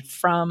detached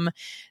from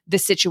the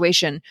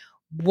situation,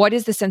 what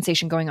is the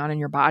sensation going on in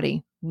your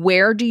body?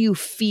 Where do you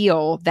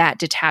feel that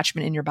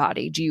detachment in your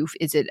body?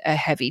 Is it a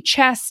heavy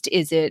chest?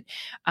 Is it,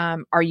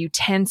 are you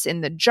tense in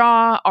the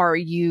jaw? Are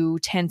you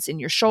tense in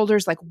your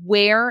shoulders? Like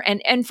where,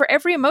 and for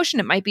every emotion,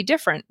 it might be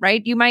different,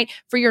 right? You might,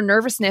 for your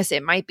nervousness,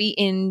 it might be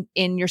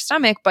in your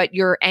stomach, but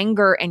your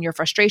anger and your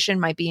frustration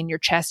might be in your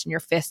chest and your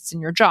fists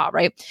and your jaw,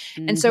 right?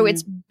 And so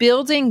it's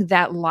building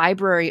that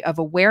library of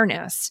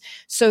awareness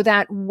so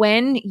that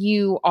when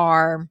you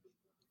are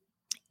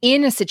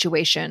in a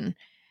situation,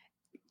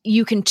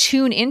 you can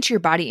tune into your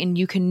body and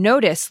you can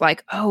notice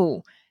like,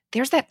 oh,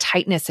 there's that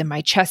tightness in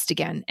my chest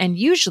again. And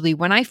usually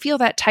when I feel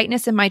that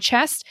tightness in my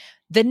chest,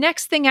 the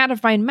next thing out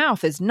of my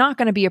mouth is not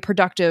going to be a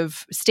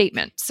productive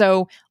statement.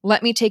 So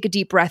let me take a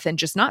deep breath and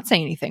just not say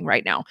anything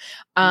right now.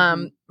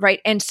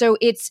 Right. And so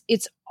it's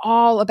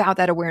all about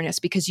that awareness,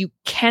 because you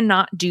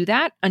cannot do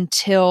that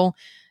until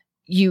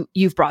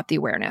you've brought the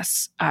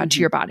awareness to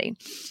your body.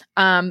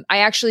 I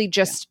actually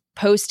just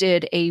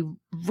posted a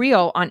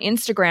reel on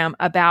Instagram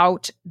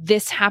about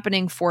this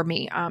happening for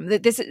me.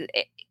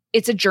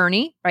 It's a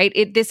journey,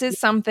 right? This is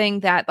something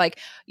that like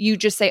you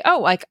just say, oh,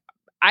 like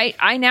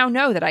I now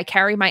know that I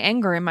carry my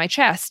anger in my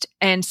chest,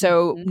 and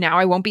so now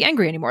I won't be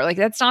angry anymore. Like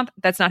that's not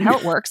how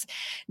it works.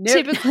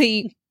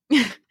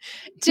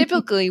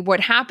 Typically what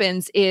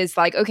happens is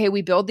like, okay,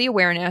 we build the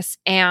awareness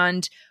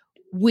and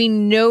we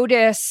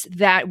notice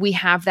that we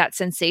have that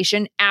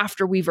sensation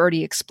after we've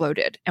already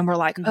exploded. And we're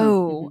like,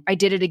 oh, I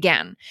did it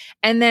again.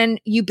 And then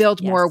you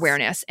build more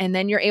awareness. And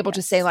then you're able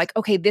to say like,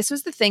 okay, this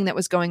was the thing that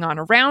was going on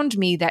around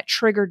me that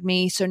triggered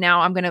me. So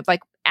now I'm going to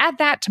like add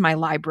that to my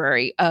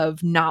library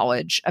of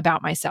knowledge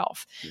about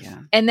myself.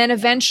 Yeah. And then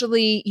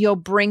eventually you'll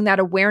bring that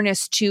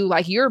awareness to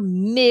like you're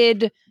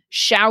mid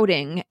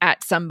shouting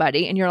at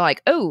somebody and you're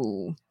like,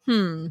 oh,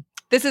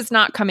 this is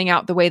not coming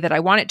out the way that I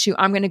want it to.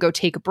 I'm going to go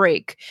take a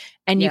break.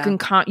 And you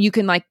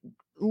can like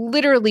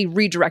literally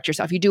redirect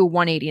yourself. You do a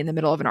 180 in the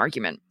middle of an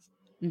argument.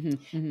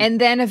 And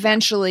then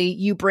eventually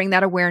you bring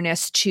that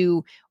awareness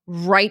to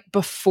right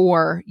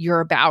before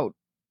you're about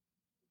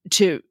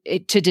to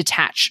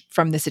detach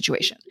from the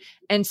situation.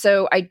 And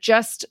so I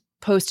just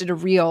posted a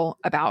reel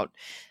about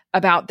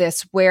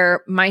this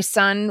where my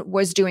son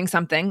was doing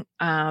something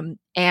and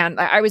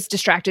I was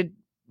distracted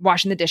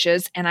washing the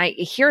dishes, and I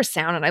hear a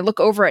sound and I look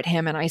over at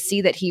him and I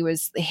see that he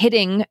was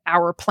hitting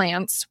our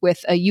plants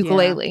with a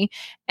ukulele.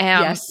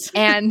 And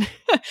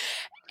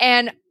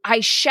I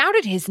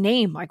shouted his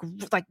name like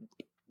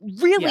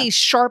really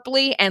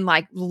sharply and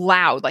like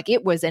loud, like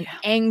it was an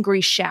angry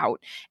shout,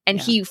 and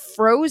he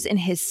froze in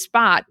his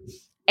spot.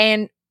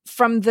 And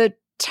from the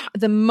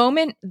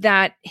moment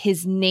that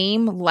his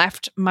name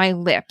left my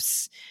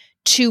lips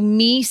to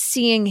me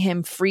seeing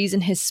him freeze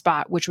in his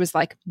spot, which was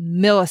like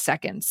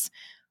milliseconds,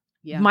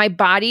 my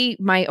body,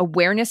 my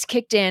awareness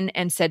kicked in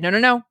and said,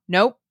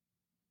 no,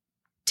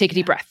 take a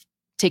deep breath,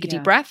 take a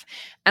deep breath.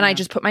 And I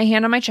just put my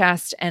hand on my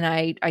chest and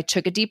I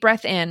took a deep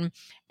breath in,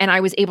 and I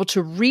was able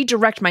to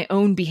redirect my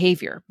own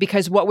behavior,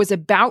 because what was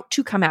about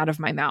to come out of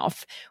my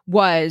mouth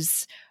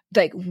was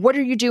like, what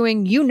are you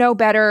doing? You know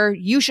better.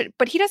 You should,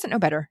 but he doesn't know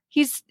better.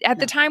 He's at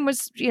the time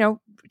was,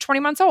 20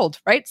 months old.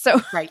 Right.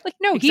 So like,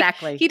 no,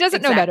 he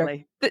doesn't know better.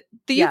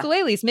 The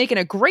ukulele is making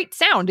a great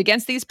sound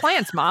against these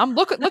plants, Mom.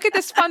 Look at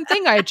this fun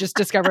thing I just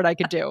discovered I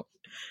could do.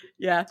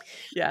 Yeah.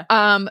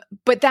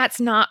 But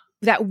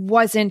that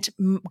wasn't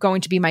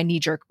going to be my knee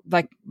jerk,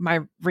 like my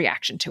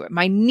reaction to it.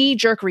 My knee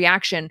jerk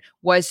reaction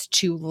was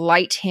to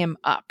light him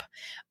up.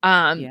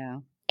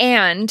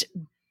 And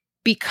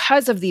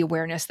because of the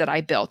awareness that I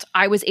built,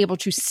 I was able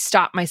to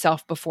stop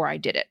myself before I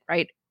did it.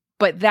 Right.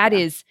 But that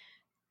is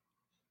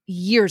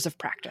years of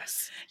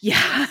practice. Yeah.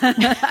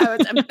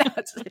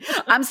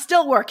 I'm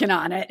still working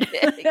on it.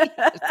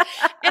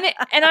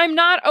 and I'm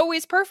not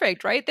always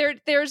perfect, right?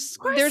 There's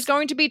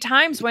going to be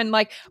times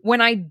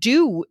when I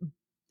do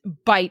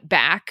bite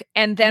back,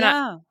 and then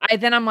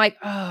I'm like,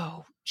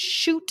 oh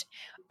shoot,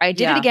 I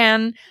did it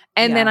again.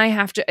 And then I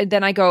have to,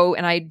 then I go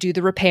and I do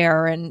the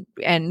repair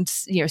and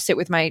sit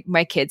with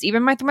my kids,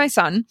 even my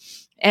son.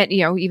 And,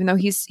 even though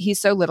he's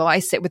so little, I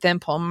sit with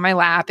him, pull him in my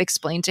lap,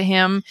 explain to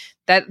him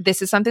that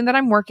this is something that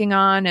I'm working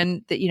on,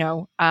 and that,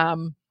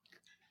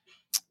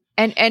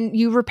 and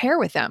you repair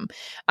with them.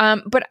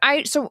 But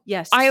I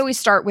always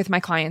start with my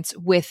clients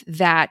with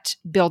that,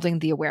 building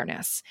the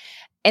awareness.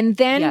 And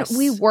then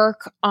we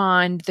work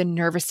on the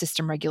nervous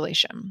system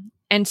regulation.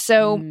 And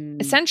so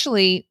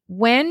essentially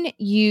when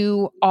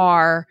you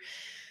are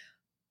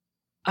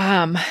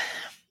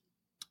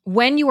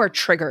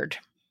triggered,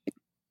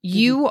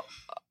 you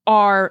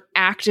are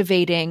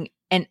activating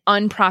an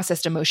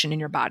unprocessed emotion in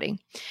your body.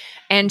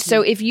 And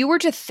so if you were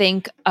to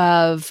think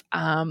of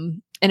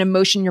an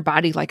emotion in your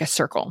body like a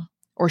circle,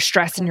 or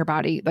stress in your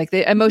body, like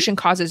the emotion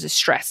causes a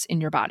stress in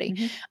your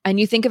body, and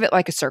you think of it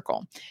like a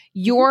circle,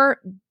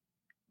 your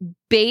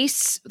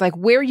like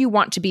where you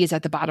want to be is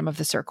at the bottom of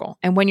the circle.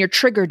 And when you're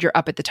triggered, you're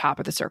up at the top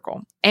of the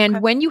circle.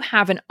 And when you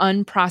have an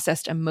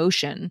unprocessed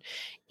emotion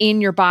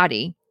in your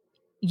body,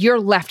 you're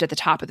left at the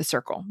top of the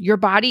circle. Your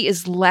body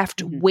is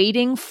left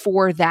waiting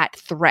for that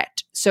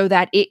threat so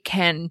that it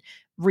can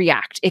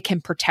react. It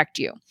can protect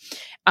you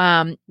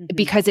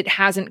because it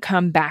hasn't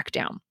come back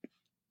down.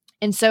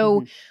 And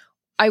so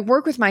I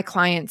work with my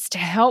clients to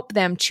help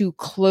them to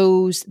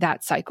close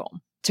that cycle,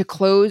 to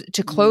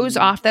close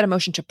off that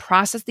emotion, to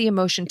process the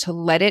emotion, to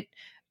let it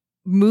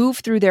move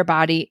through their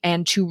body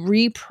and to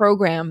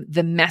reprogram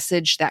the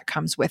message that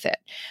comes with it.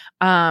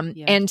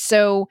 And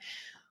so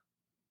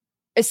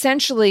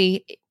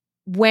essentially,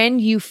 when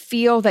you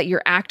feel that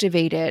you're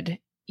activated,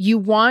 you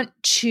want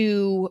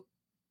to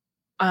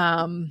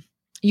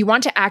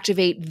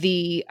activate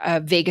the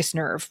vagus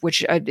nerve,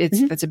 which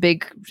that's a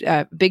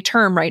big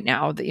term right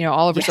now. That,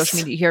 all over social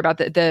media, you hear about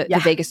the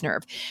vagus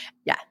nerve.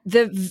 Yeah,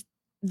 the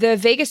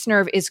vagus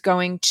nerve is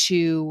going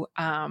to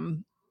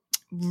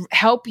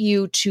help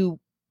you to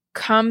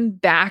come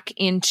back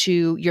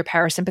into your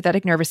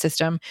parasympathetic nervous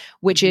system,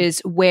 which is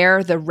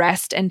where the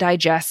rest and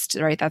digest,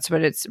 right? That's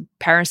what it's.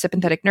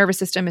 Parasympathetic nervous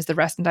system is the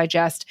rest and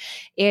digest.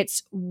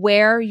 It's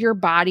where your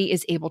body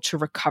is able to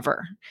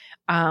recover.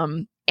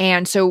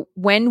 And so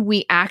when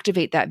we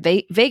activate that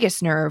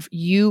vagus nerve,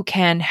 you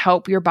can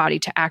help your body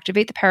to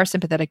activate the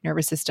parasympathetic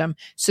nervous system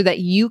so that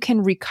you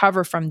can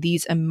recover from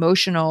these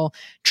emotional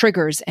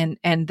triggers and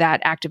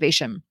that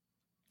activation.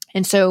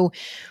 And so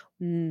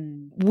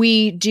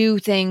we do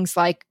things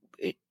like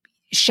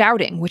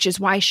shouting, which is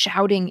why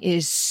shouting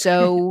is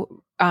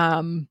so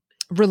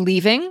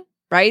relieving,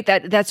 right?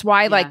 That's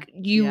why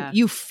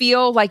you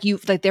feel like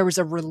there was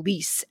a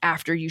release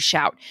after you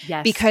shout,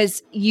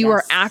 because you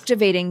are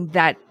activating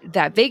that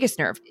vagus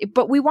nerve.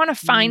 But we want to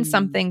find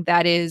something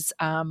that is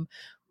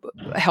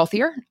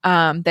healthier,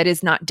 that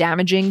is not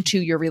damaging to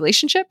your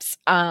relationships.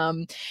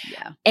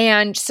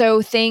 And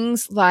so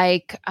things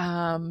like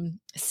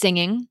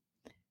singing,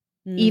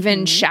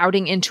 even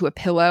shouting into a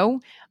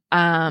pillow,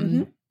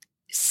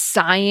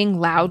 sighing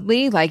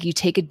loudly, like you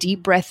take a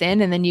deep breath in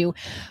and then you,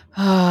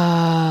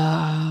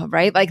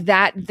 right? Like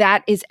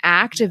that is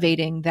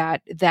activating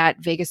that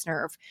vagus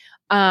nerve.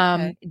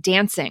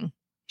 Dancing,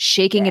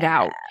 shaking it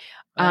out.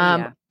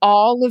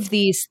 All of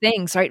these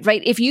things, right?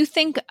 If you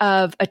think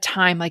of a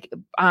time like,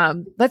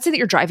 let's say that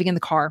you're driving in the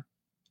car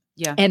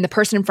and the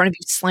person in front of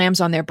you slams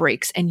on their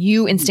brakes and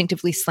you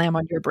instinctively slam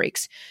on your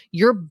brakes,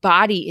 your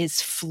body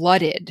is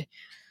flooded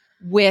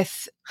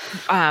with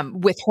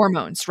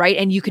hormones, right?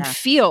 And you could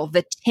feel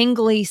the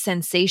tingly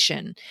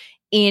sensation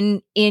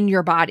in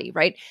your body,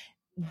 right?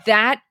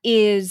 That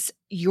is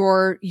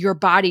your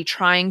body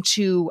trying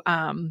to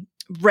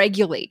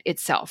regulate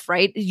itself,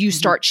 right? You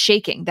start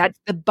shaking. That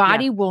the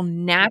body will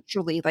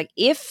naturally, like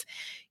if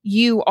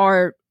you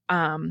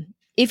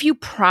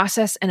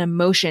process an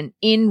emotion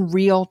in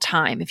real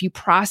time, if you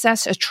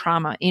process a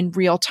trauma in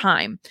real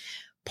time,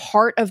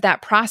 part of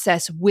that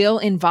process will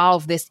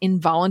involve this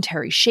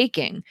involuntary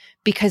shaking,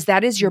 because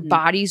that is your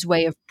body's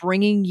way of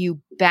bringing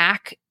you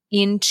back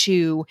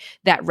into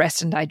that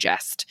rest and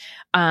digest.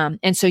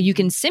 And so you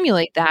can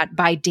simulate that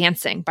by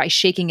dancing, by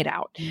shaking it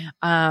out.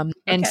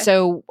 And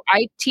so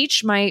I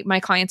teach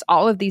my clients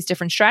all of these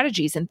different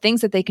strategies and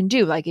things that they can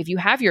do. Like if you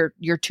have your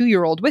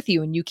 2-year-old with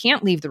you and you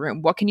can't leave the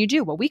room, what can you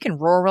do? Well, we can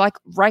roar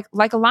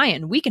like a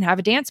lion. We can have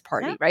a dance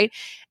party, right?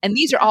 And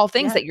these are all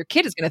things that your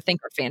kid is going to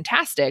think are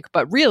fantastic,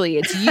 but really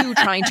it's you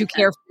trying to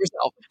care for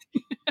yourself.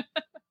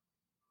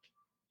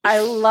 I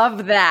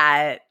love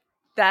that.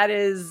 That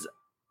is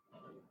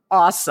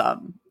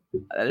awesome.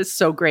 That is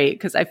so great,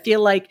 because I feel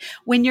like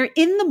when you're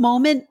in the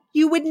moment,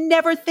 you would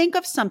never think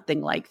of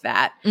something like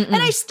that. And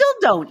I still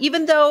don't,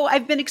 even though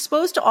I've been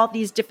exposed to all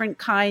these different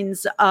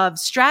kinds of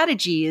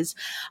strategies.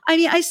 I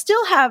mean, I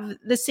still have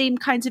the same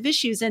kinds of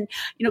issues. And,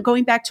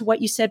 going back to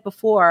what you said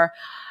before,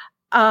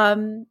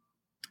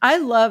 I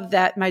love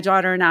that my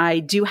daughter and I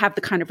do have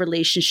the kind of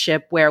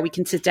relationship where we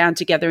can sit down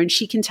together and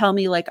she can tell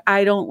me, like,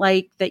 I don't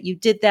like that you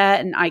did that.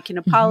 And I can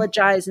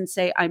apologize and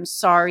say, I'm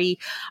sorry.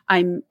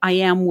 I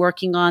am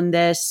working on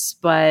this.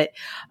 But,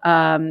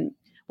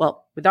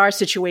 well, with our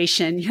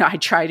situation, I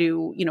try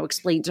to,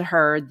 explain to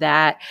her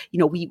that,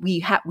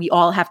 we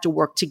all have to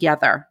work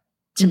together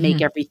to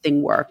make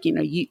everything work.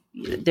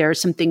 There are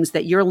some things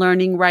that you're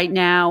learning right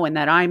now and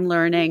that I'm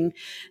learning.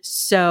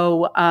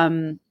 So,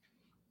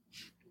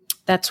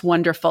 that's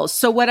wonderful.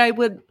 So what I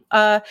would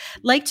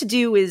like to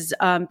do is,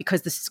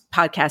 because this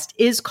podcast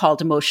is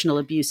called Emotional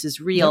Abuse is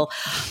Real,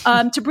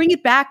 to bring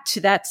it back to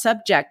that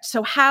subject.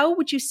 So how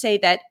would you say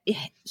that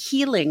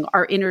healing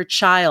our inner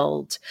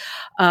child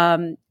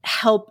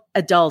help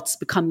adults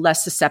become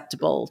less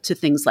susceptible to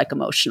things like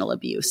emotional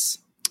abuse?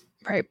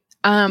 Right.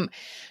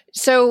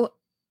 So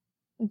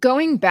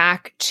going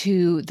back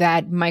to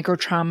that micro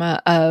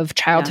trauma of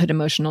childhood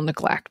emotional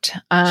neglect,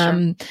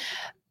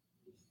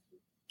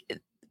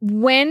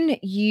 when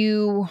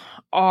you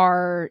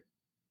are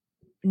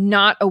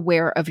not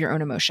aware of your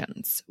own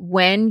emotions,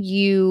 when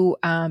you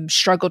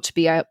struggle to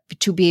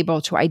be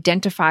able to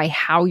identify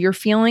how you're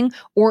feeling,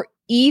 or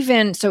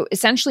even so,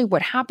 essentially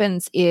what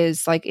happens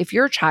is, like, if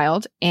you're a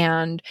child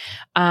and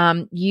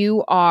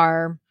you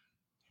are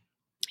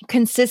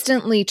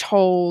consistently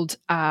told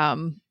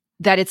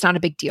that it's not a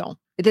big deal.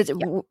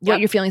 What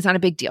you're feeling is not a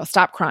big deal.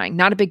 Stop crying.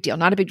 Not a big deal.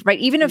 Not a big, right?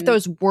 Even if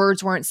those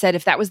words weren't said,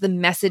 if that was the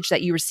message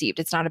that you received,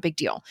 it's not a big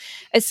deal.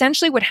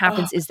 Essentially what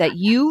happens is that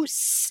you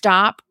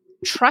stop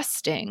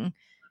trusting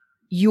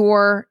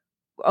your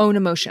own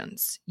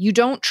emotions. You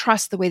don't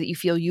trust the way that you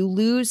feel. You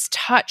lose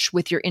touch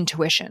with your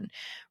intuition,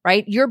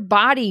 right? Your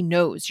body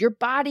knows. Your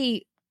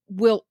body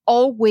will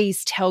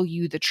always tell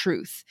you the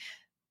truth.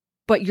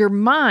 But your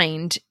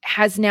mind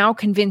has now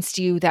convinced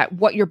you that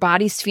what your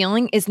body's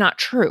feeling is not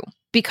true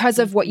because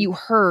of what you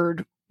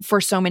heard for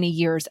so many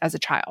years as a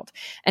child.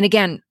 And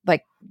again,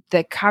 like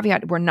the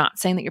caveat, we're not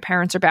saying that your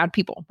parents are bad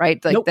people,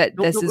 right? Like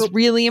this is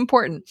really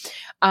important.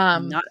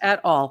 Not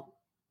at all.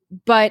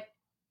 But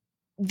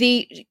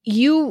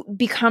you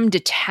become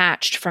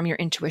detached from your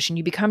intuition.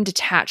 You become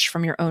detached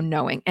from your own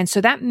knowing. And so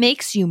that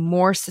makes you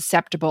more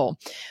susceptible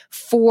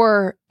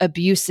for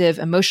abusive,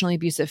 emotionally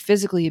abusive,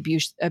 physically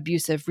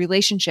abusive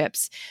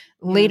relationships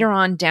later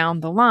on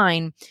down the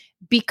line,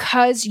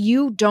 because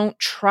you don't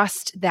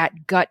trust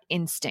that gut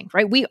instinct,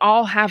 right? We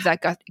all have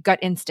that gut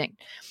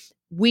instinct.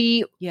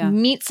 We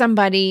meet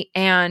somebody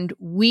and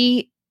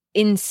we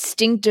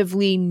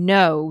instinctively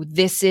know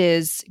this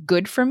is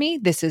good for me,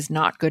 this is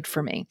not good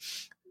for me.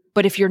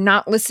 But if you're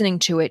not listening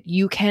to it,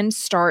 you can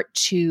start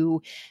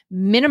to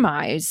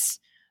minimize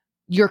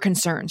your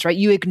concerns, right?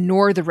 You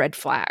ignore the red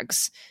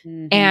flags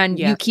and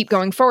you keep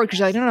going forward because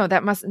you're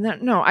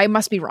like, no, I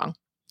must be wrong.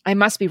 I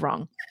must be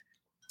wrong.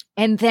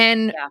 And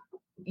then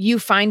you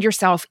find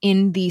yourself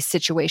in these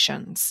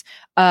situations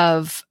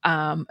of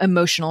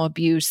emotional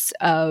abuse,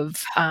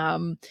 of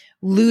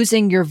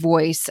losing your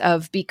voice,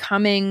 of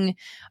becoming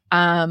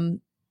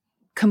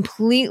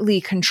completely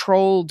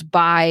controlled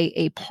by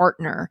a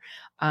partner.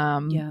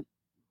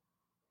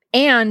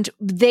 And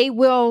they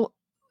will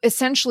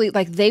essentially,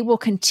 like, they will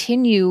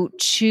continue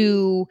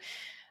to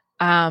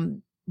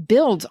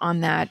build on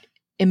that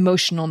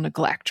emotional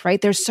neglect,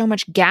 right? There's so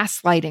much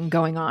gaslighting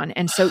going on.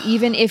 And so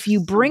even if you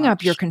bring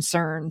up your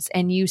concerns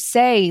and you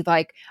say,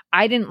 like,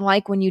 I didn't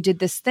like when you did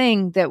this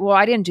thing, that, well,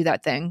 I didn't do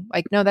that thing.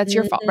 Like, no, that's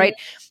your fault, right?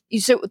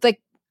 So, like,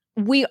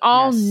 we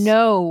all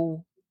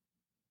know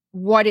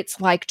what it's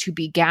like to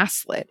be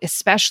gaslit,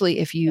 especially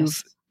if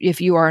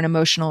you are an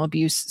emotional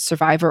abuse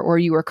survivor or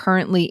you are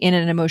currently in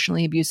an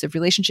emotionally abusive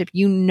relationship.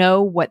 You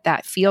know what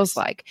that feels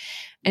like.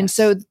 And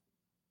so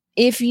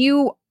if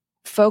you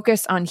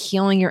focus on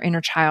healing your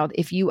inner child,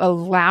 if you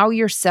allow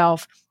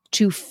yourself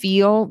to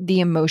feel the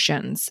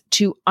emotions,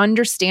 to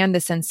understand the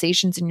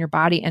sensations in your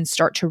body and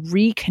start to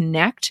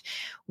reconnect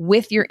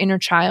with your inner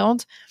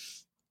child,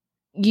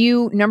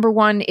 number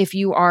one, if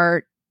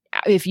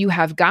you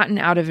have gotten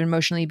out of an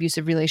emotionally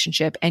abusive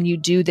relationship and you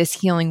do this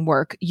healing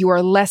work, you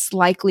are less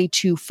likely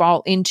to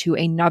fall into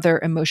another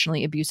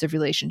emotionally abusive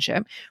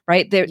relationship,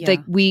 right? Like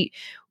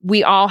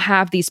we all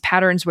have these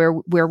patterns where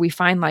we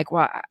find, like,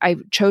 well, I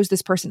chose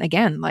this person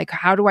again. Like,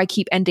 how do I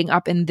keep ending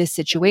up in this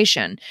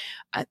situation?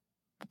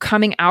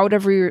 Coming out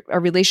of a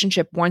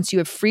relationship, once you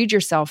have freed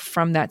yourself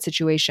from that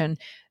situation,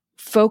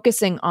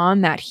 focusing on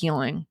that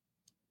healing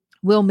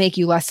will make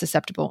you less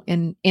susceptible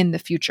in the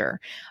future.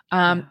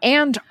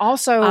 And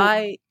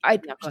also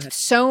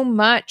so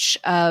much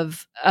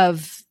of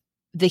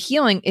the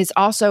healing is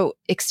also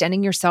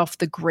extending yourself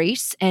the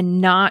grace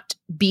and not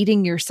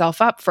beating yourself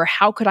up for,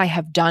 how could I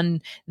have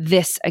done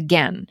this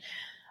again?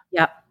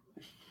 Yep.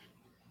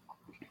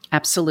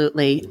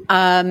 Absolutely.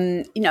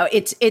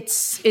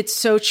 It's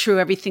so true,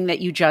 everything that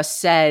you just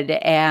said.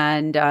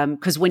 And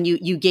because when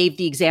you gave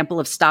the example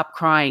of stop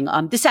crying,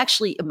 this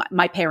actually,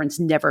 my parents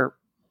never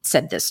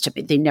said this to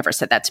me. They never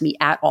said that to me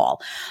at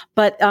all.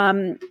 But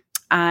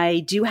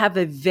I do have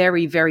a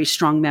very, very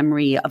strong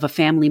memory of a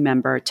family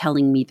member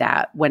telling me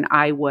that when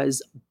I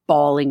was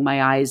bawling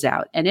my eyes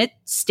out, and it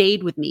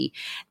stayed with me.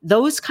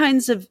 Those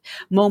kinds of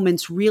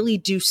moments really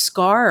do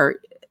scar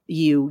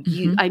you.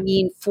 I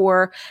mean,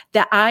 for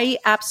that, I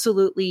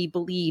absolutely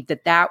believe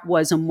that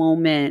was a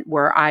moment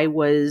where I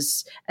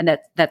was, and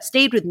that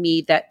stayed with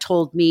me, that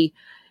told me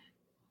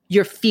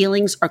your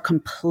feelings are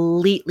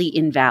completely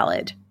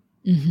invalid.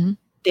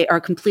 They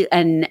are complete.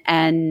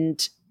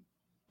 And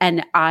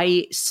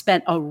I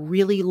spent a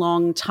really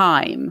long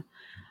time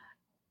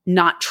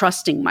not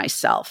trusting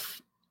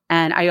myself.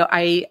 And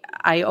I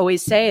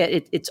always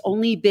say it's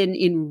only been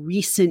in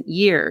recent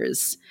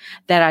years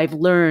that I've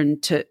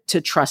learned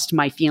to trust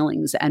my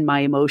feelings and my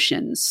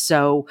emotions.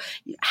 So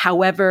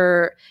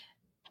however,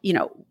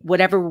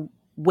 whatever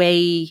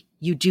way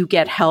you do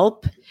get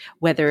help,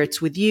 whether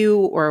it's with you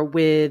or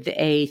with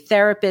a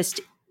therapist,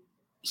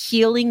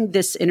 healing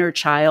this inner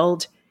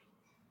child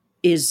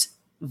is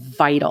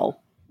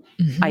vital,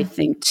 I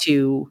think,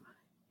 to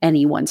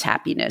anyone's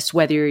happiness,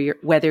 whether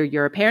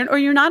you're a parent or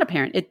you're not a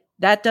parent.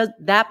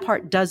 That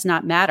part does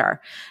not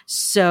matter.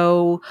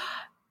 So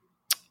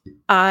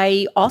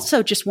I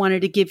also just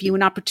wanted to give you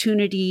an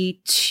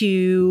opportunity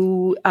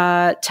to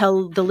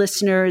tell the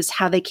listeners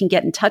how they can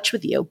get in touch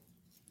with you.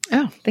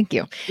 Oh, thank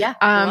you. Yeah,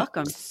 you're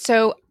welcome.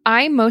 So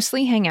I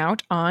mostly hang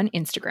out on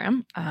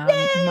Instagram.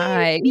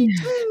 Me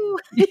too.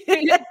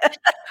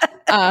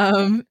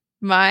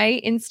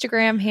 My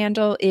Instagram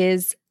handle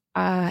is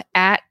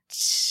at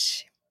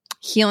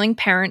Healing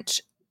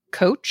Parent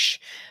Coach.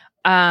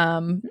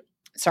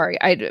 Sorry,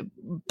 I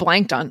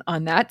blanked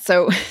on that.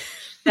 So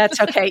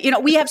that's okay.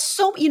 We have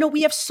so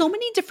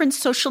many different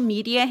social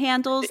media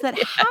handles that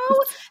how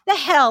the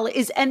hell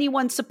is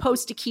anyone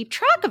supposed to keep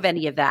track of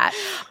any of that?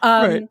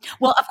 Right.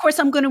 Well, of course,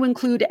 I'm going to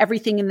include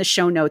everything in the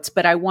show notes,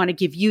 but I want to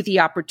give you the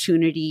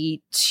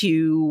opportunity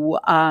to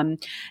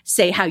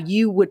say how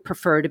you would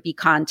prefer to be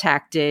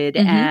contacted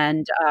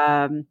and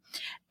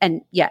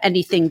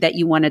anything that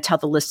you want to tell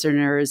the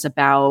listeners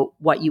about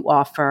what you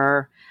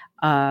offer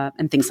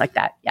and things like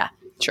that. Yeah.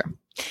 Sure.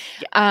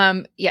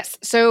 Yeah. Yes.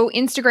 So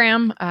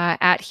Instagram,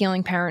 at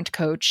Healing Parent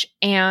Coach,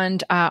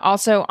 and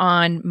also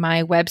on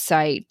my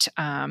website,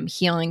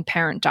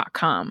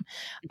 healingparent.com.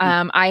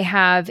 I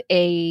have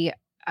a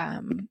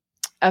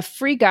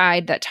free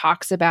guide that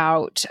talks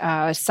about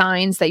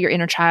signs that your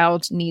inner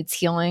child needs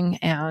healing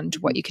and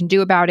what you can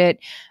do about it.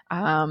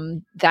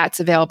 That's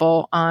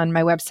available on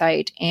my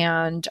website.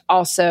 And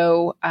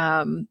also,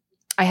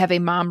 I have a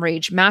Mom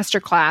Rage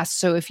Masterclass.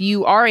 So if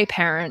you are a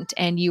parent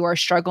and you are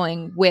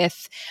struggling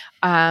with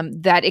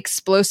that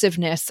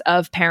explosiveness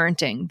of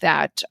parenting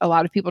that a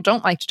lot of people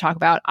don't like to talk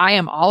about, I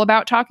am all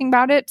about talking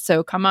about it.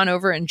 So come on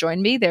over and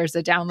join me. There's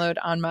a download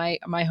on my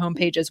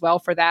homepage as well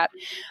for that.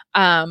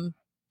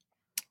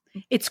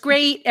 It's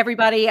great,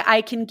 everybody.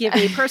 I can give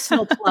a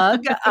personal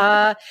plug.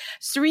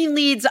 Serene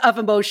Leads of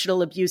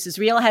Emotional Abuse is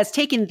Real has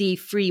taken the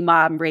free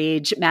Mom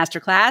Rage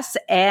Masterclass,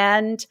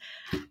 and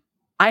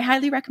I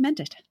highly recommend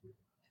it.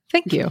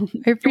 Thank you.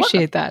 I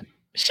appreciate that.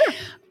 Sure.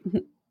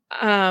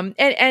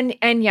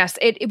 And yes,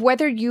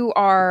 whether you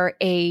are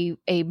a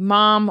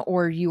mom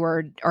or you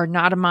are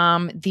not a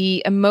mom,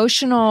 the inner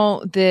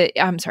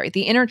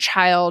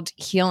child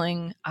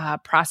healing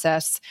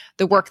process,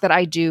 the work that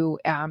I do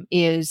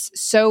is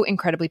so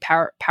incredibly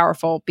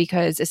powerful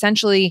because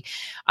essentially,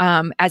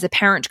 as a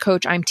parent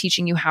coach, I'm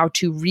teaching you how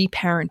to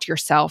reparent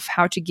yourself,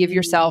 how to give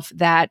yourself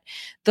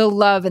the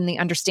love and the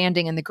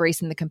understanding and the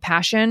grace and the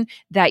compassion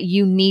that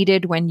you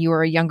needed when you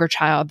were a younger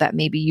child that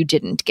maybe you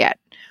didn't get.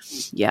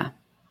 Yeah.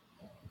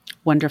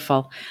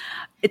 Wonderful.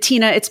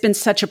 Tina, it's been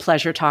such a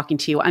pleasure talking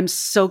to you. I'm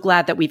so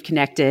glad that we've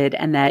connected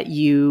and that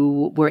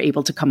you were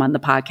able to come on the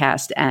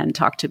podcast and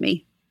talk to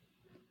me.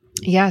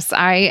 Yes,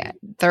 I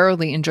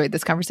thoroughly enjoyed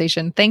this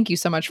conversation. Thank you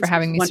so much for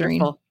having me,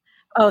 Serene.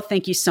 Oh,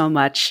 thank you so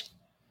much.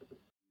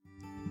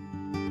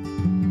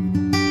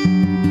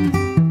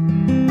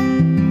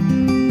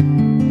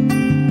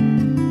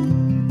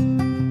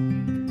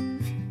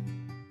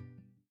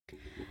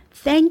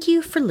 Thank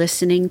you for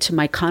listening to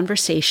my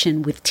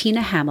conversation with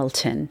Tina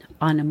Hamilton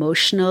on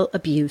Emotional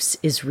Abuse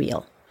is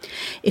Real.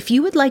 If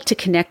you would like to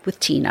connect with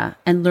Tina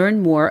and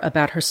learn more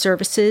about her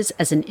services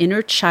as an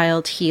inner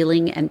child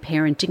healing and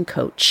parenting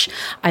coach,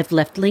 I've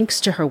left links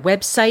to her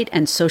website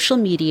and social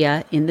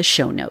media in the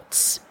show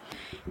notes.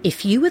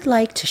 If you would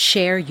like to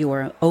share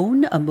your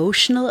own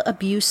emotional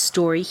abuse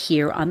story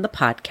here on the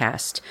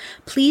podcast,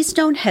 please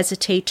don't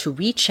hesitate to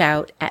reach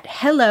out at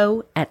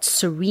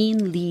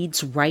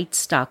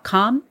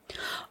hello@sereneleadsrights.com,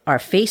 our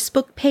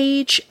Facebook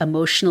page,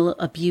 Emotional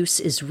Abuse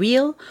is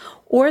Real,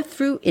 or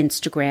through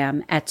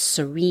Instagram at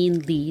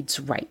Serene Leads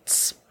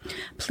Rights.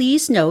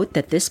 Please note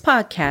that this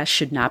podcast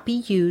should not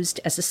be used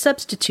as a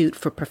substitute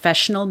for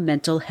professional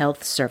mental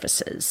health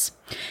services.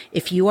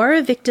 If you are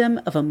a victim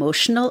of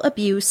emotional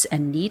abuse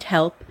and need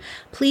help,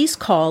 please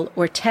call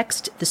or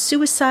text the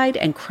Suicide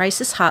and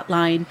Crisis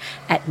Hotline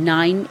at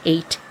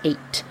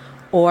 988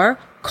 or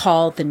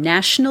call the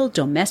National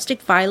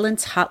Domestic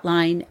Violence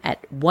Hotline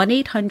at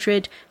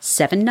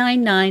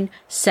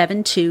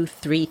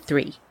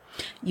 1-800-799-7233.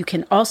 You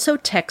can also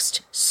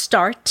text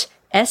START,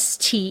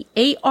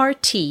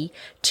 START,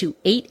 to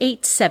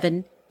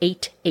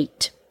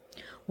 88788.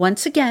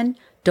 Once again,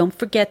 don't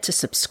forget to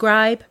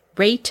subscribe,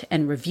 rate,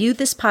 and review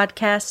this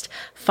podcast.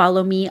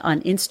 Follow me on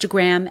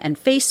Instagram and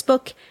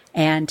Facebook.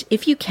 And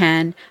if you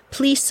can,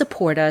 please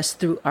support us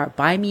through our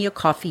Buy Me a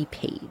Coffee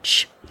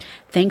page.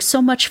 Thanks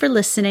so much for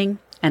listening,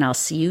 and I'll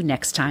see you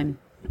next time.